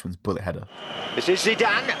the Frenchman's bullet header. This is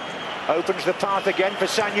Zidane, opens the path again for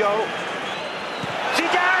Sagnol.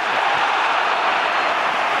 Zidane!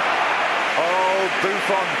 Oh,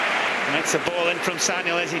 Buffon makes the ball in from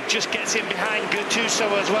Sagnol as he just gets in behind Gattuso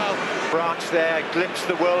as well. France there glimpsed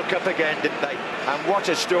the World Cup again, didn't they? And what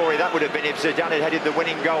a story that would have been if Zidane had headed the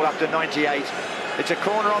winning goal after 98. It's a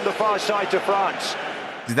corner on the far side to France.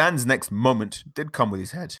 Zidane's next moment did come with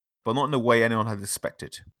his head, but not in the way anyone had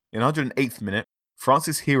expected. In the 108th minute,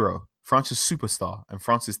 France's hero, France's superstar, and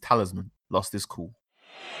France's talisman lost his cool.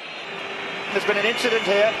 There's been an incident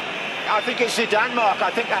here. I think it's Zidane, Mark.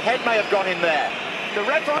 I think a head may have gone in there. The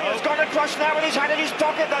referee has gone across now with his hand in his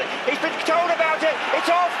pocket. He's been told about it. It's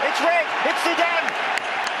off. It's red. It's Zidane.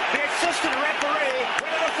 The assistant referee,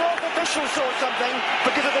 whether the fourth official saw something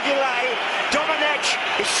because of the delay, Domenech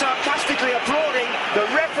is sarcastically applauding the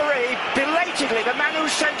referee belatedly. The man who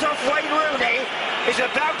sent off Wayne Rooney is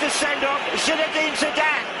about to send off Zinedine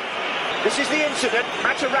Zidane. This is the incident.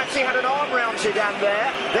 Materazzi had an arm round Zidane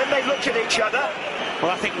there. Then they looked at each other.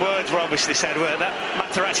 Well, I think words were obviously said, weren't that?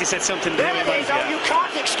 Materazzi said something to there him. There it is. Oh, you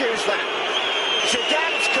can't excuse that.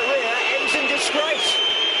 Zidane's career ends in disgrace.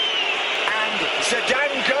 And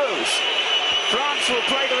Zidane goes. France will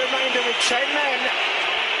play the remainder with 10 men.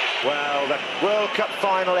 Well, the World Cup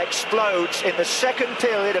final explodes in the second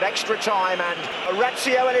period of extra time, and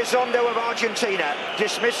Orazio Elizondo of Argentina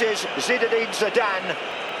dismisses Zinedine Zidane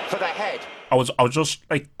for the head. I was just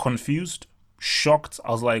confused, shocked.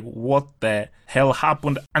 I was like, what the hell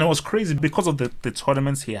happened? And it was crazy because of the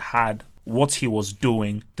tournaments he had, what he was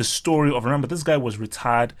doing, the story of, remember, this guy was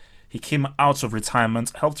retired. He came out of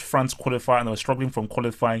retirement, helped France qualify, and they were struggling from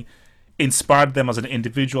qualifying, inspired them as an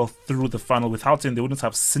individual through the final. Without him, they wouldn't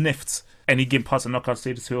have sniffed any game past the knockout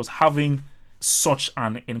stages. He was having such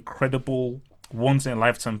an incredible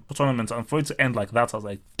once-in-a-lifetime tournament, and for it to end like that, I was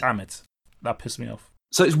like, damn it, that pissed me off.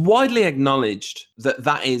 So it's widely acknowledged that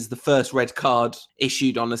that is the first red card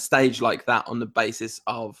issued on a stage like that on the basis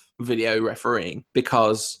of video refereeing,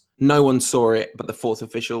 because no one saw it, but the fourth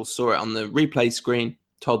official saw it on the replay screen,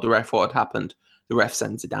 told the ref what had happened. The ref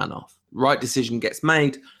sends Zidane off. Right decision gets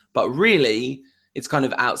made, but really it's kind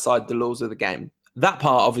of outside the laws of the game. That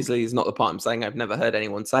part obviously is not the part I'm saying. I've never heard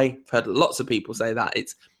anyone say. I've heard lots of people say that.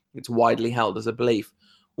 It's widely held as a belief.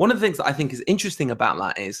 One of the things that I think is interesting about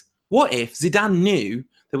that is, what if Zidane knew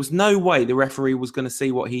there was no way the referee was going to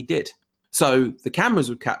see what he did? So the cameras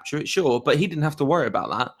would capture it, sure, but he didn't have to worry about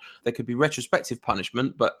that. There could be retrospective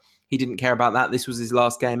punishment, but he didn't care about that. This was his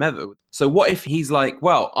last game ever. So what if he's like,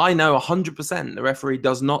 well, I know 100% the referee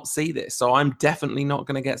does not see this, so I'm definitely not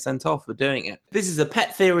going to get sent off for doing it. This is a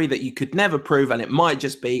pet theory that you could never prove, and it might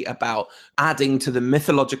just be about adding to the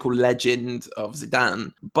mythological legend of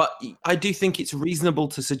Zidane. But I do think it's reasonable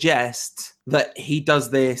to suggest that he does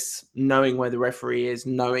this knowing where the referee is,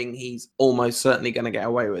 knowing he's almost certainly going to get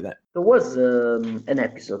away with it. There was an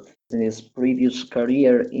episode in his previous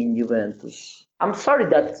career in Juventus. I'm sorry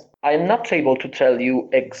that I'm not able to tell you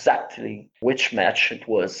exactly which match it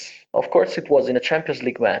was. Of course, it was in a Champions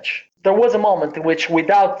League match. There was a moment in which,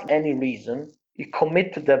 without any reason, he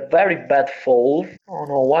committed a very bad foul on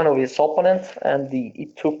one of his opponents, and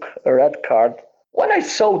he took a red card. When I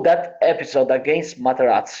saw that episode against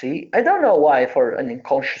Materazzi, I don't know why, for an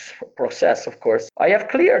unconscious process, of course, I have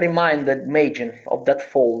clear in mind the imaging of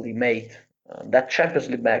that foul he made, that Champions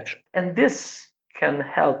League match. And this can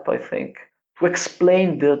help, I think, to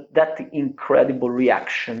explain that incredible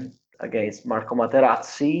reaction against Marco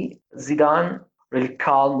Materazzi. Zidane, really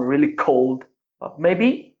calm, really cold, but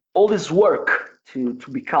maybe all this work to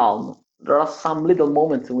be calm. There are some little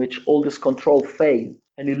moments in which all this control failed,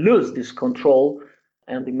 and he lose this control,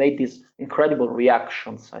 and he made these incredible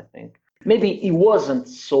reactions, I think. Maybe he wasn't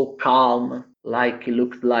so calm like he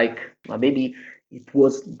looked like. Maybe it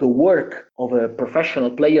was the work of a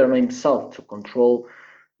professional player himself to control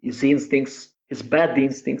his instincts, his bad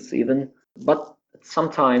instincts even. But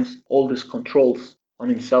sometimes all these controls on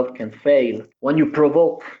himself can fail when you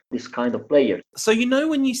provoke this kind of player. So,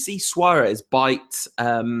 when you see Suarez bite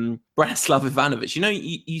Branislav Ivanovic,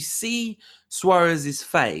 you see Suarez's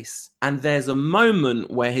face, and there's a moment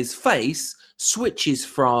where his face switches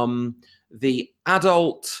from the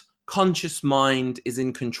adult, conscious mind is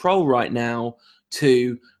in control right now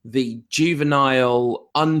to the juvenile,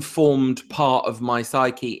 unformed part of my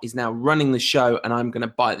psyche is now running the show and I'm going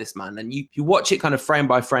to bite this man. And you watch it kind of frame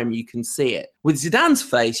by frame, you can see it. With Zidane's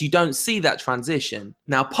face, you don't see that transition.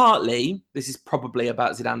 Now, partly, this is probably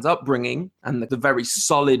about Zidane's upbringing and the very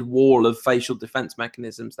solid wall of facial defense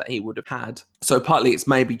mechanisms that he would have had. So partly it's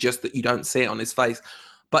maybe just that you don't see it on his face.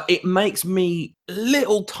 But it makes me a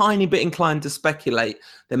little tiny bit inclined to speculate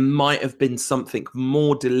there might have been something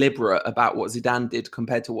more deliberate about what Zidane did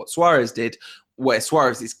compared to what Suarez did, where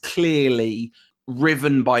Suarez is clearly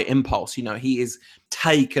riven by impulse. You know, he is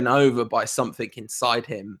taken over by something inside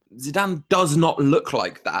him. Zidane does not look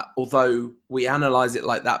like that, although we analyze it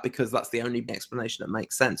like that because that's the only explanation that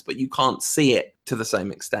makes sense. But you can't see it to the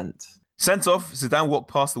same extent. Sent off, Zidane walked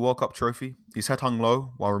past the World Cup trophy, his head hung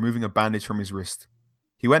low while removing a bandage from his wrist.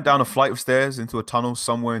 He went down a flight of stairs into a tunnel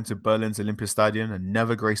somewhere into Berlin's Olympiastadion and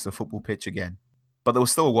never graced a football pitch again. But there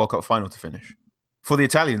was still a World Cup final to finish. For the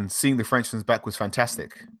Italians, seeing the Frenchman's back was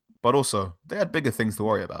fantastic, but also they had bigger things to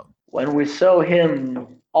worry about. When we saw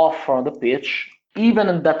him off from the pitch, even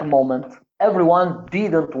in that moment, everyone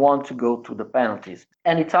didn't want to go to the penalties.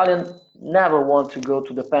 And Italians never want to go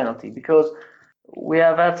to the penalty because we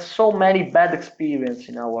have had so many bad experiences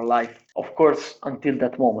in our life, of course, until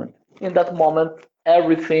that moment. In that moment,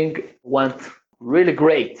 everything went really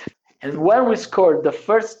great. And when we scored the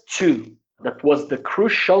first two, that was the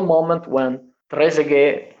crucial moment when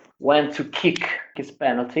Trezeguet went to kick his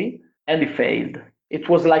penalty and he failed. It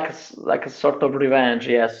was like a sort of revenge,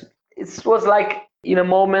 yes. It was like in a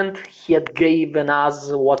moment he had given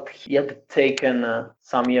us what he had taken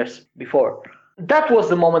some years before. That was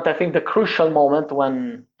the moment, I think, the crucial moment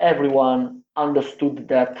when everyone understood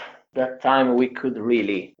that time we could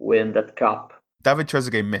really win that cup. David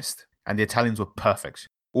Trezeguet missed, and the Italians were perfect.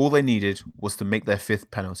 All they needed was to make their fifth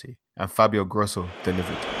penalty, and Fabio Grosso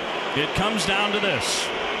delivered. It comes down to this.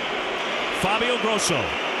 Fabio Grosso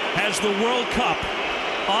has the World Cup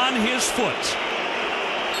on his foot.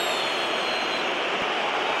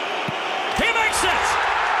 He makes it!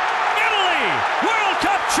 Italy, World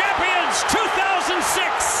Cup champions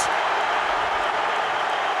 2006!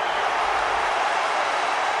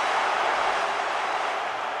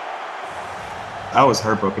 I was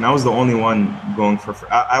heartbroken. I was the only one going for...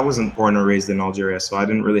 I wasn't born or raised in Algeria, so I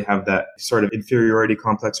didn't really have that sort of inferiority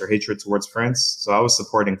complex or hatred towards France. So I was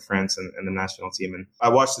supporting France and the national team. And I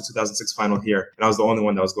watched the 2006 final here, and I was the only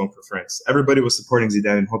one that was going for France. Everybody was supporting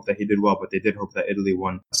Zidane and hoped that he did well, but they did hope that Italy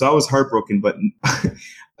won. So I was heartbroken, but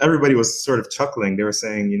everybody was sort of chuckling. They were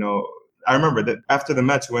saying, you know... I remember that after the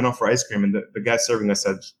match, we went off for ice cream, and the guy serving us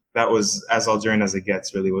said, that was as Algerian as it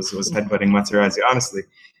gets, really, was headbutting Materazzi, honestly.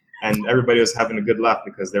 And everybody was having a good laugh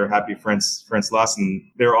because they were happy France lost, and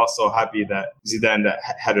they were also happy that Zidane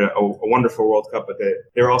had a wonderful World Cup, but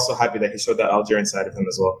they were also happy that he showed that Algerian side of him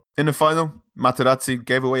as well. In the final, Materazzi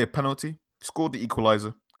gave away a penalty, scored the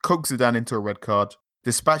equaliser, coaxed Zidane into a red card,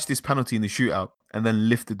 dispatched his penalty in the shootout, and then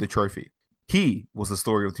lifted the trophy. He was the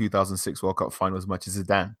story of the 2006 World Cup final as much as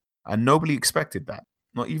Zidane, and nobody expected that,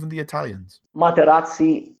 not even the Italians.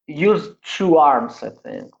 Materazzi used two arms, I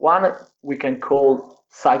think. One we can call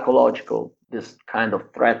psychological, this kind of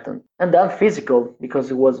threatened, and then physical, because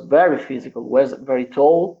he was very physical, was very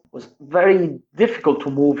tall, was very difficult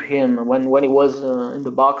to move him when he was in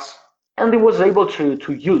the box, and he was able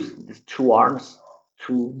to use these two arms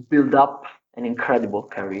to build up an incredible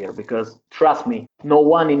career, because trust me, no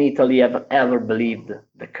one in Italy ever believed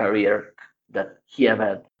the career that he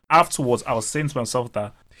had. Afterwards, I was saying to myself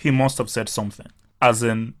that he must have said something, as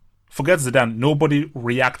in, forget Zidane, nobody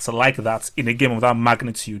reacts like that in a game of that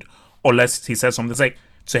magnitude unless he says something. It's like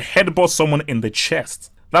to headbutt someone in the chest.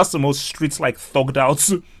 That's the most street-like, thugged-out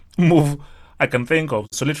move I can think of.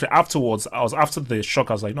 So literally afterwards, after the shock,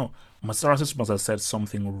 I was like, no, Materazzi must have said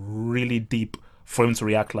something really deep for him to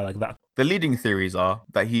react like that. The leading theories are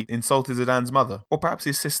that he insulted Zidane's mother, or perhaps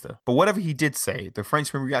his sister. But whatever he did say, the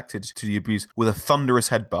Frenchman reacted to the abuse with a thunderous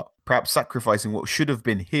headbutt, perhaps sacrificing what should have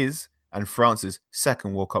been his and France's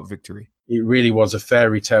second World Cup victory. It really was a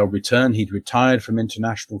fairy tale return. He'd retired from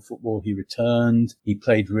international football. He returned. He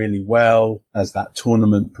played really well as that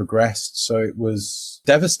tournament progressed. So it was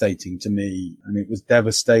devastating to me. And it was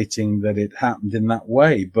devastating that it happened in that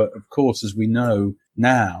way. But of course, as we know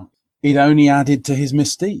now, it only added to his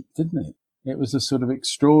mystique, didn't it? It was a sort of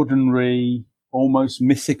extraordinary, almost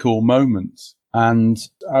mythical moment. And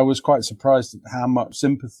I was quite surprised at how much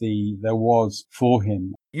sympathy there was for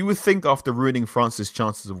him. You would think after ruining France's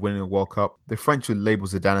chances of winning a World Cup, the French would label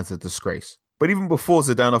Zidane as a disgrace. But even before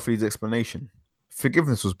Zidane offered his explanation,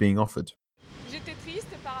 forgiveness was being offered.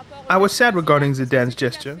 I was sad regarding Zidane's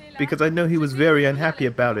gesture because I know he was very unhappy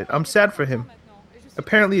about it. I'm sad for him.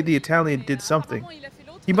 Apparently the Italian did something.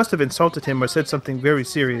 He must have insulted him or said something very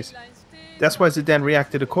serious. That's why Zidane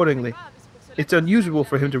reacted accordingly. It's unusual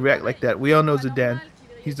for him to react like that. We all know Zidane.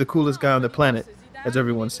 He's the coolest guy on the planet, as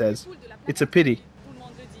everyone says. It's a pity.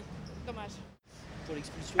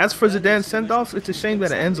 As for Zidane's send-off, it's a shame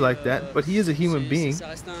that it ends like that, but he is a human being.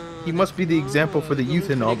 He must be the example for the youth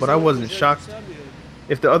and all, but I wasn't shocked.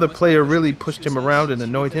 If the other player really pushed him around and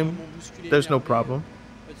annoyed him, there's no problem.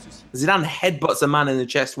 Zidane headbutts a man in the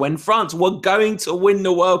chest when France were going to win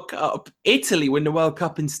the World Cup. Italy win the World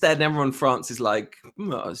Cup instead, and everyone in France is like,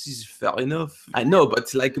 oh, this is fair enough. I know,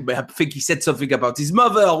 but like, I think he said something about his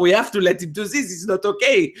mother. We have to let him do this. It's not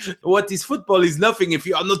okay. What is football is nothing if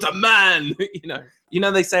you are not a man, You know,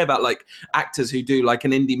 they say about like actors who do like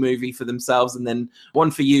an indie movie for themselves and then one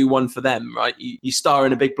for you, one for them, right? You star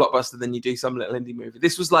in a big blockbuster, then you do some little indie movie.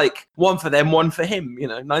 This was like one for them, one for him,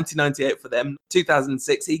 1998 for them,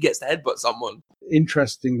 2006, he gets to headbutt someone.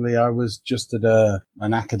 Interestingly, I was just at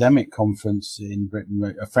an academic conference in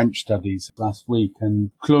Britain, French studies, last week, and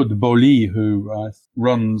Claude Boly, who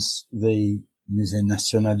runs the Musée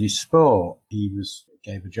National du Sport,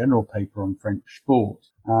 gave a general paper on French sport.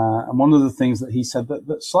 And one of the things that he said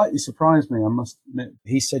that slightly surprised me, I must admit,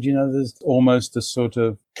 he said, there's almost a sort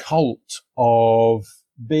of cult of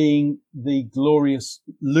being the glorious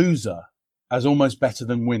loser as almost better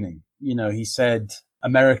than winning. He said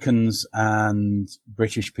Americans and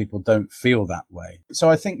British people don't feel that way. So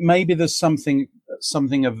I think maybe there's something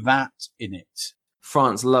of that in it.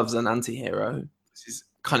 France loves an anti-hero. This is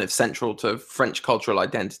kind of central to French cultural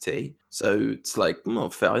identity. So it's like,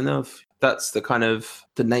 fair enough. That's the kind of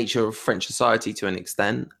the nature of French society to an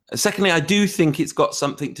extent. Secondly, I do think it's got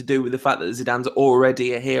something to do with the fact that Zidane's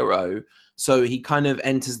already a hero. So he kind of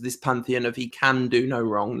enters this pantheon of he can do no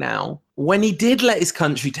wrong now. When he did let his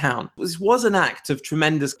country down, this was an act of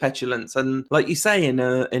tremendous petulance. And like you say, in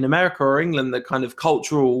America or England, the kind of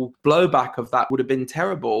cultural blowback of that would have been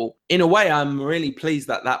terrible. In a way, I'm really pleased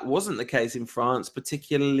that that wasn't the case in France,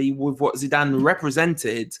 particularly with what Zidane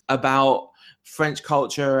represented about French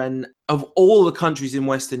culture and of all the countries in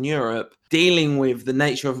Western Europe, dealing with the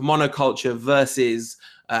nature of monoculture versus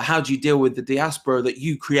how do you deal with the diaspora that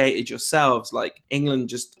you created yourselves? Like England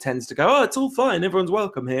just tends to go, oh, it's all fine, everyone's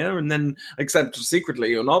welcome here. And then, except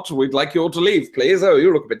secretly you're not, we'd like you all to leave, please. Oh,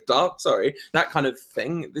 you look a bit dark, sorry. That kind of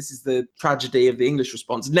thing. This is the tragedy of the English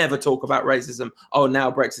response. Never talk about racism. Oh, now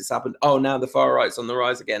Brexit's happened. Oh, now the far right's on the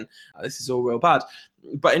rise again. This is all real bad.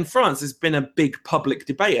 But in France, there's been a big public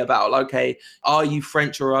debate about, okay, are you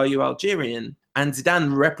French or are you Algerian? And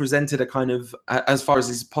Zidane represented a kind of, as far as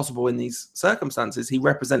is possible in these circumstances, he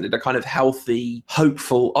represented a kind of healthy,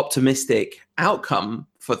 hopeful, optimistic outcome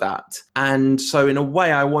for that. And so in a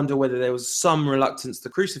way, I wonder whether there was some reluctance to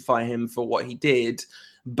crucify him for what he did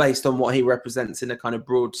based on what he represents in a kind of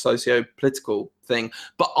broad socio-political thing.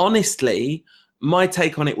 But honestly, my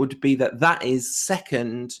take on it would be that that is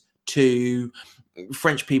second to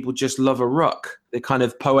French people just love a ruck. The kind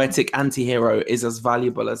of poetic anti-hero is as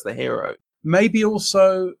valuable as the hero. Maybe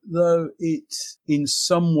also, though, it in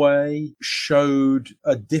some way showed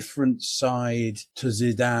a different side to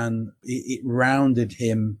Zidane. It rounded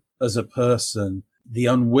him as a person. The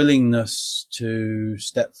unwillingness to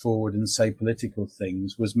step forward and say political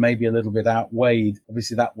things was maybe a little bit outweighed.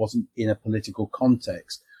 Obviously, that wasn't in a political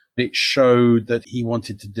context. It showed that he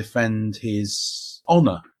wanted to defend his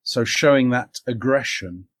honor. So showing that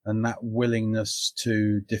aggression and that willingness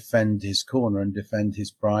to defend his corner and defend his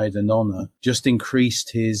pride and honor just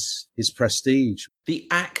increased his prestige. The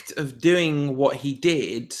act of doing what he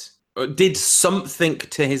did something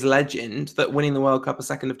to his legend that winning the World Cup a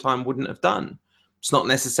second time wouldn't have done. It's not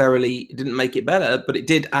necessarily, it didn't make it better, but it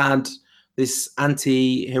did add this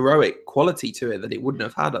anti-heroic quality to it that it wouldn't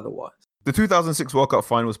have had otherwise. The 2006 World Cup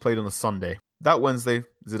final was played on a Sunday. That Wednesday,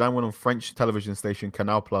 Zidane went on French television station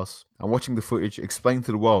Canal Plus and watching the footage explained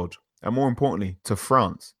to the world, and more importantly, to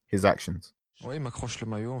France, his actions.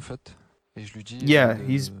 Yeah,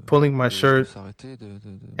 he's pulling my shirt,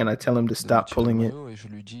 and I tell him to stop pulling it.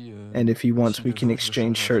 And if he wants, we can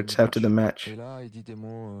exchange shirts after the match.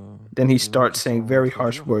 Then he starts saying very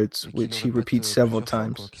harsh words, which he repeats several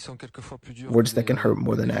times. Words that can hurt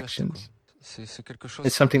more than actions.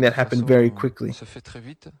 It's something that happened very quickly.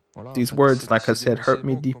 These words, like I said, hurt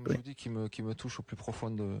me deeply.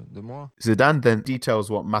 Zidane then details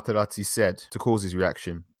what Materazzi said to cause his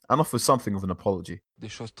reaction, and offers something of an apology.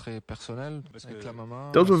 Those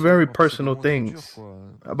were very personal things.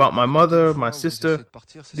 About my mother, my sister,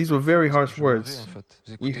 these were very harsh words.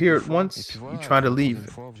 You hear it once, you try to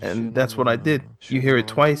leave, and that's what I did. You hear it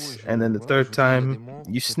twice, and then the third time,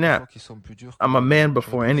 you snap. I'm a man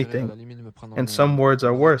before anything, and some words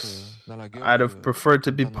are worse. I'd have preferred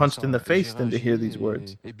to be punched in the face than to hear these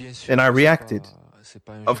words. And I reacted.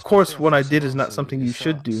 Of course, what I did is not something you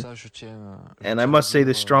should do. And I must say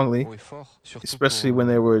this strongly, especially when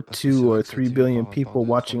there were 2 or 3 billion people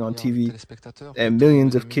watching on TV and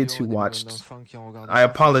millions of kids who watched. I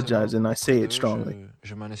apologize and I say it strongly.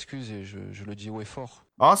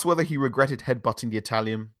 Asked whether he regretted headbutting the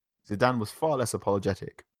Italian, Zidane was far less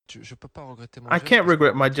apologetic. I can't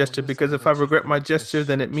regret my gesture because if I regret my gesture,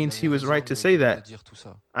 then it means he was right to say that.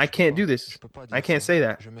 I can't do this. I can't say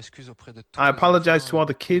that. I apologize to all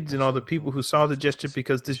the kids and all the people who saw the gesture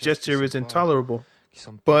because this gesture is intolerable.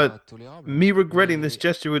 But me regretting this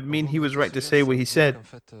gesture would mean he was right to say what he said.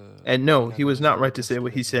 And no, he was not right to say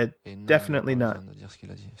what he said. Definitely not.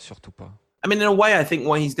 I mean, in a way, I think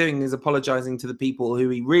what he's doing is apologizing to the people who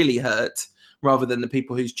he really hurt, rather than the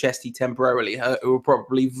people whose chest he temporarily hurt, who were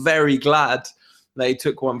probably very glad they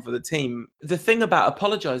took one for the team. The thing about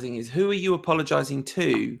apologizing is, who are you apologizing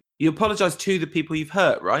to? You apologize to the people you've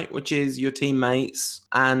hurt, right? Which is your teammates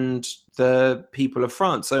and the people of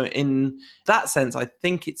France. So in that sense, I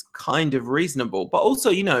think it's kind of reasonable. But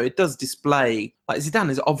also, you know, it does display, like,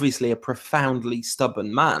 Zidane is obviously a profoundly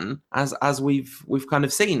stubborn man, as we've kind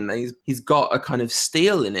of seen. He's got a kind of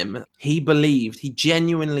steel in him. He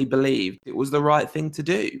genuinely believed it was the right thing to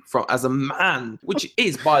do as a man, which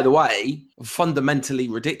is, by the way, fundamentally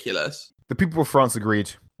ridiculous. The people of France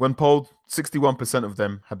agreed. When polled, 61% of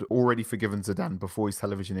them had already forgiven Zidane before his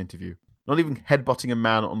television interview. Not even headbutting a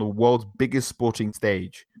man on the world's biggest sporting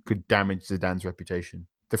stage could damage Zidane's reputation.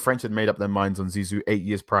 The French had made up their minds on Zizou 8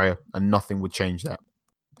 years prior, and nothing would change that.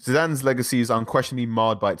 Zidane's legacy is unquestionably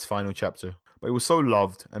marred by its final chapter, but it was so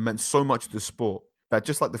loved and meant so much to the sport that,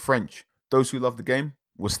 just like the French, those who loved the game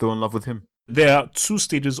were still in love with him. There are 2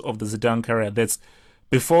 stages of the Zidane career. That's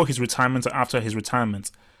before his retirement and after his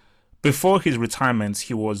retirement. Before his retirement,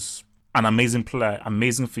 he was an amazing player,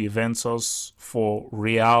 amazing for Juventus, for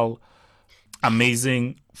Real,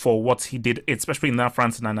 amazing for what he did, especially in that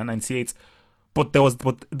France in 1998. But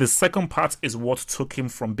the second part is what took him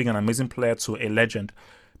from being an amazing player to a legend,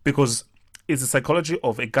 because it's the psychology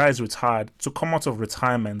of a guy who's retired to come out of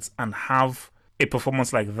retirement and have a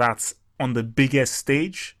performance like that on the biggest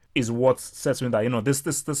stage is what sets me that, you know, this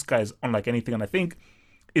guy is unlike anything. And I think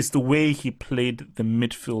it's the way he played the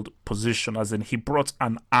midfield position, as in he brought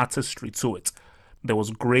an artistry to it. There was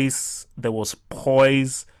grace, there was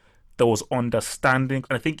poise, there was understanding.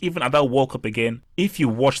 And I think even at that World Cup again, if you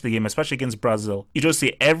watch the game, especially against Brazil, you just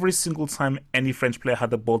see every single time any French player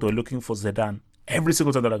had the ball, they were looking for Zidane. Every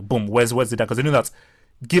single time they're like, boom, where's Zidane? Because they knew that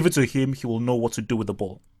give it to him, he will know what to do with the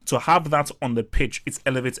ball. To have that on the pitch, it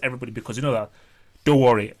elevates everybody, because you know that, don't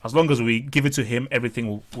worry, as long as we give it to him,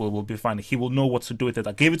 everything will be fine. He will know what to do with it.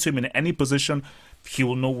 I gave it to him in any position, he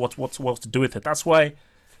will know what to do with it. That's why,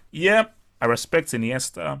 yeah, I respect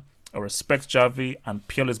Iniesta, I respect Xavi, and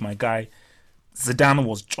Pioli is my guy. Zidane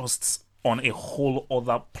was just on a whole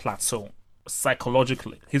other plateau,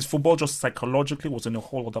 psychologically. His football just psychologically was in a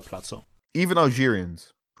whole other plateau. Even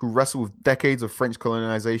Algerians, who wrestle with decades of French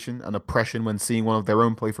colonization and oppression when seeing one of their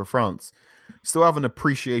own play for France, still have an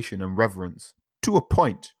appreciation and reverence, to a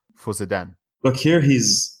point, for Zidane. Look, here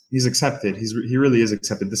he's accepted. He really is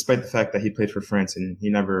accepted, despite the fact that he played for France and he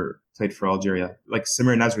never played for Algeria. Like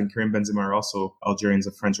Samir Nasri and Karim Benzema are also Algerians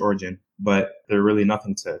of French origin, but they're really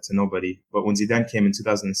nothing to nobody. But when Zidane came in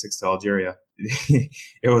 2006 to Algeria,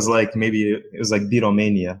 it was like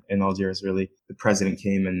Beatlemania in Algiers, really. The president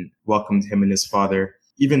came and welcomed him and his father.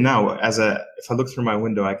 Even now, if I look through my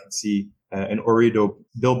window, I could see an Ooredoo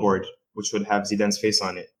billboard, which would have Zidane's face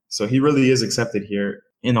on it. So he really is accepted here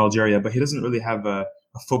in Algeria, but he doesn't really have a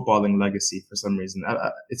footballing legacy for some reason.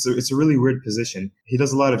 It's a really weird position. He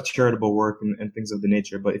does a lot of charitable work and things of the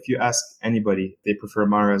nature, but if you ask anybody, they prefer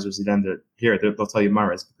Mahrez or Zidane, they'll tell you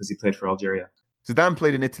Mahrez because he played for Algeria. Zidane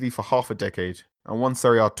played in Italy for half a decade and won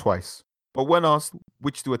Serie A twice. But when asked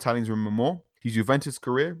which do Italians remember more, his Juventus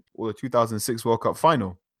career or the 2006 World Cup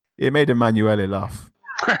final, it made Emanuele laugh.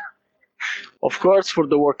 Of course, for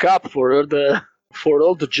the World Cup, for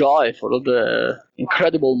all the joy, for all the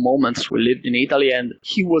incredible moments we lived in Italy, and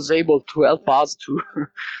he was able to help us to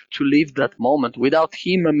live that moment. Without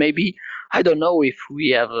him, maybe I don't know if we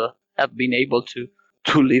have been able to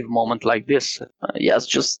live a moment like this. Yes,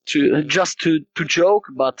 just to joke,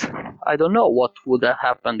 but I don't know what would have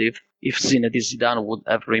happened if if Zinedine Zidane would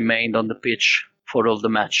have remained on the pitch for all the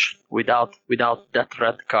match without that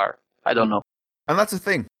red card. I don't know. And that's the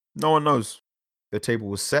thing. No one knows. The table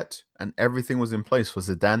was set and everything was in place for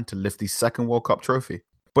Zidane to lift the second World Cup trophy.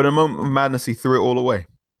 But in a moment of madness, he threw it all away.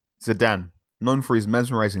 Zidane, known for his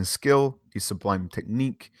mesmerizing skill, his sublime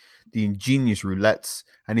technique, the ingenious roulettes,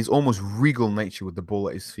 and his almost regal nature with the ball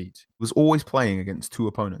at his feet, was always playing against two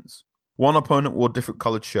opponents. One opponent wore different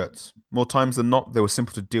coloured shirts. More times than not, they were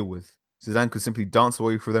simple to deal with. Zidane could simply dance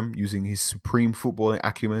away from them using his supreme footballing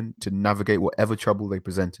acumen to navigate whatever trouble they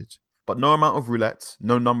presented. But no amount of roulettes,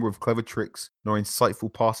 no number of clever tricks, nor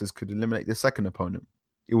insightful passes could eliminate the second opponent.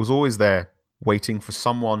 It was always there, waiting for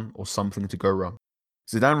someone or something to go wrong.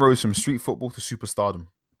 Zidane rose from street football to superstardom,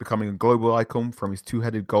 becoming a global icon from his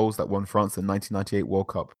two-headed goals that won France the 1998 World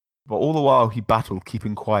Cup. But all the while, he battled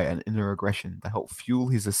keeping quiet and inner aggression that helped fuel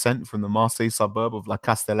his ascent from the Marseille suburb of La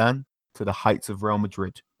Castellane to the heights of Real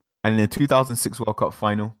Madrid. And in the 2006 World Cup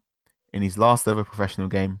final, in his last ever professional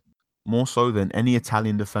game, more so than any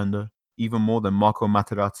Italian defender, even more than Marco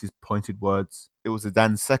Materazzi's pointed words, it was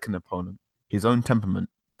Zidane's second opponent, his own temperament,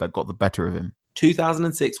 that got the better of him.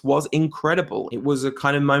 2006 was incredible. It was a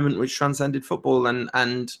kind of moment which transcended football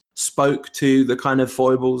and spoke to the kind of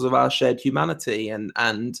foibles of our shared humanity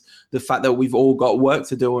and the fact that we've all got work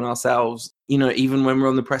to do on ourselves. You know, even when we're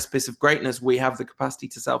on the precipice of greatness, we have the capacity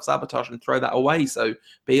to self-sabotage and throw that away. So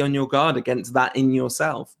be on your guard against that in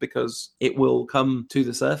yourself, because it will come to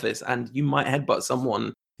the surface and you might headbutt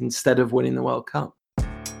someone instead of winning the World Cup.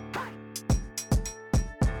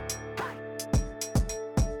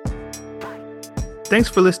 Thanks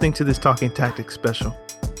for listening to this Talking Tactics special.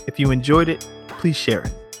 If you enjoyed it, please share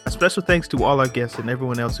it. A special thanks to all our guests and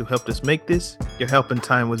everyone else who helped us make this. Your help and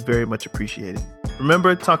time was very much appreciated.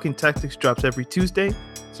 Remember, Talking Tactics drops every Tuesday.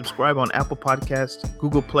 Subscribe on Apple Podcasts,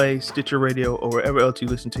 Google Play, Stitcher Radio, or wherever else you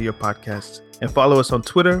listen to your podcasts. And follow us on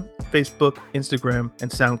Twitter, Facebook, Instagram, and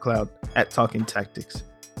SoundCloud at Talking Tactics.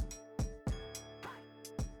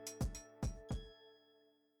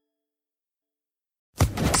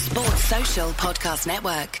 Sports Social Podcast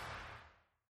Network.